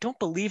 I don't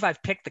believe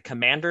I've picked the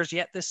Commanders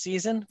yet this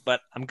season,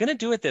 but I'm going to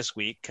do it this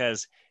week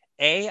because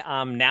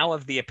I'm now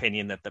of the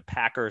opinion that the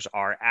Packers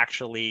are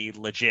actually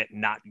legit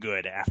not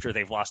good after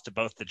they've lost to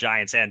both the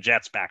Giants and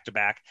Jets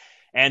back-to-back.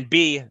 And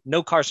B,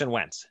 no Carson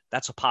Wentz.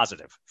 That's a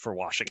positive for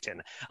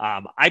Washington.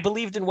 I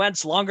believed in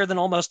Wentz longer than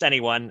almost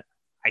anyone.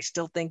 I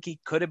still think he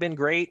could have been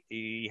great.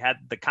 He had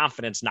the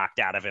confidence knocked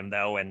out of him,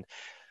 though, and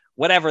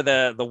whatever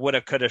the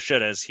woulda, coulda,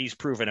 shouldas, he's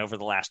proven over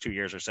the last 2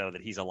 years or so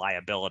that he's a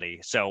liability.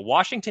 So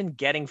Washington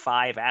getting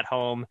 5 at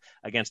home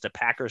against a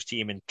Packers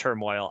team in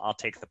turmoil. I'll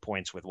take the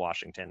points with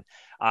Washington.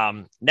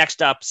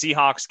 Next up,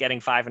 Seahawks getting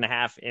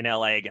 5.5 in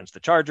LA against the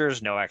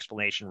Chargers. No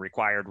explanation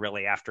required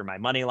really after my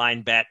money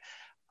line bet.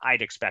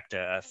 I'd expect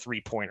a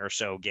 3-point or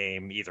so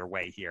game either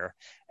way here.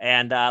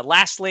 And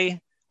lastly,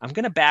 I'm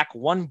going to back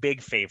one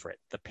big favorite,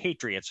 the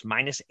Patriots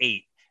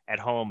 -8 at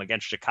home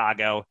against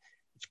Chicago.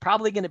 It's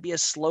probably going to be a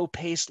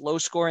slow-paced,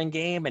 low-scoring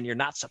game, and you're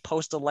not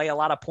supposed to lay a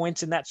lot of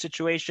points in that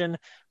situation.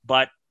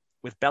 But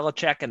with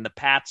Belichick and the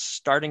Pats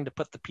starting to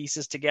put the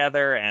pieces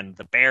together and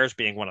the Bears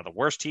being one of the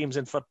worst teams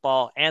in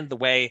football and the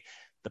way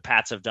the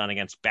Pats have done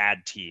against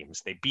bad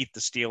teams, they beat the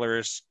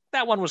Steelers.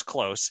 That one was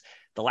close.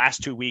 The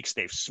last 2 weeks,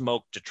 they've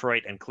smoked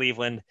Detroit and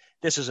Cleveland.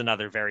 This is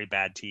another very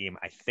bad team.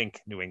 I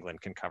think New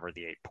England can cover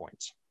the 8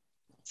 points.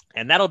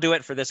 And that'll do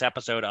it for this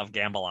episode of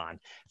Gamble On.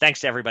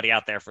 Thanks to everybody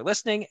out there for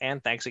listening,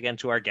 and thanks again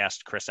to our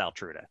guest, Chris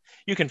Altruda.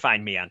 You can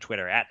find me on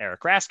Twitter at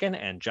Eric Raskin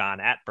and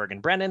John at Bergen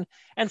Brennan,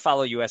 and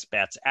follow US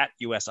Bets at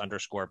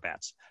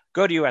US_bets.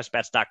 Go to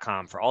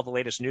usbets.com for all the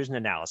latest news and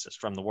analysis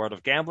from the world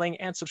of gambling,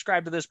 and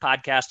subscribe to this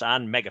podcast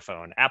on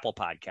Megaphone, Apple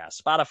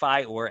Podcasts,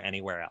 Spotify, or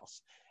anywhere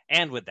else.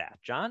 And with that,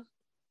 John,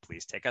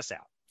 please take us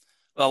out.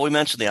 Well, we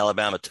mentioned the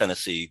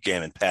Alabama-Tennessee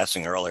game in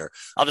passing earlier.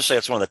 I'll just say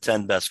it's one of the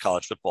 10 best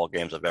college football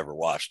games I've ever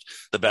watched,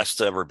 the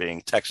best ever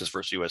being Texas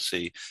versus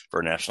USC for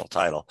a national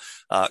title.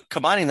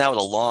 Combining that with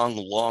a long,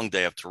 long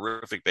day of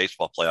terrific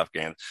baseball playoff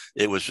games,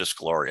 it was just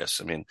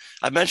glorious. I mean,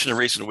 I've mentioned in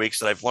recent weeks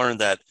that I've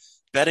learned that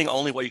betting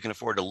only what you can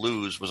afford to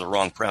lose was a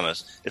wrong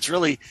premise. It's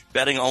really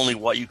betting only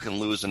what you can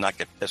lose and not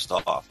get pissed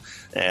off.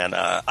 And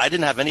I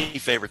didn't have any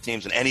favorite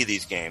teams in any of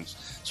these games,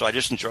 so I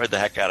just enjoyed the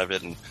heck out of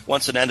it. And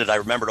once it ended, I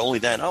remembered only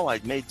then, I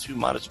made 2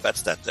 modest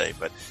bets that day,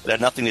 but it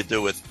had nothing to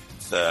do with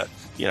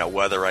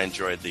whether I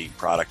enjoyed the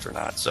product or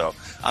not. So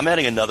I'm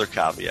adding another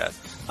caveat.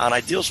 On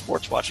ideal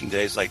sports watching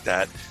days like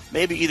that,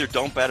 maybe either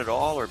don't bet at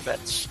all or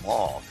bet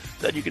small.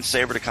 Then you can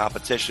savor the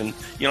competition.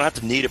 You don't have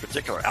to need a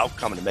particular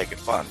outcome to make it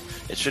fun.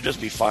 It should just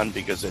be fun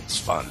because it's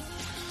fun.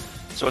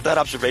 So with that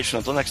observation,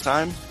 until next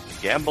time,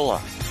 gamble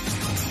on.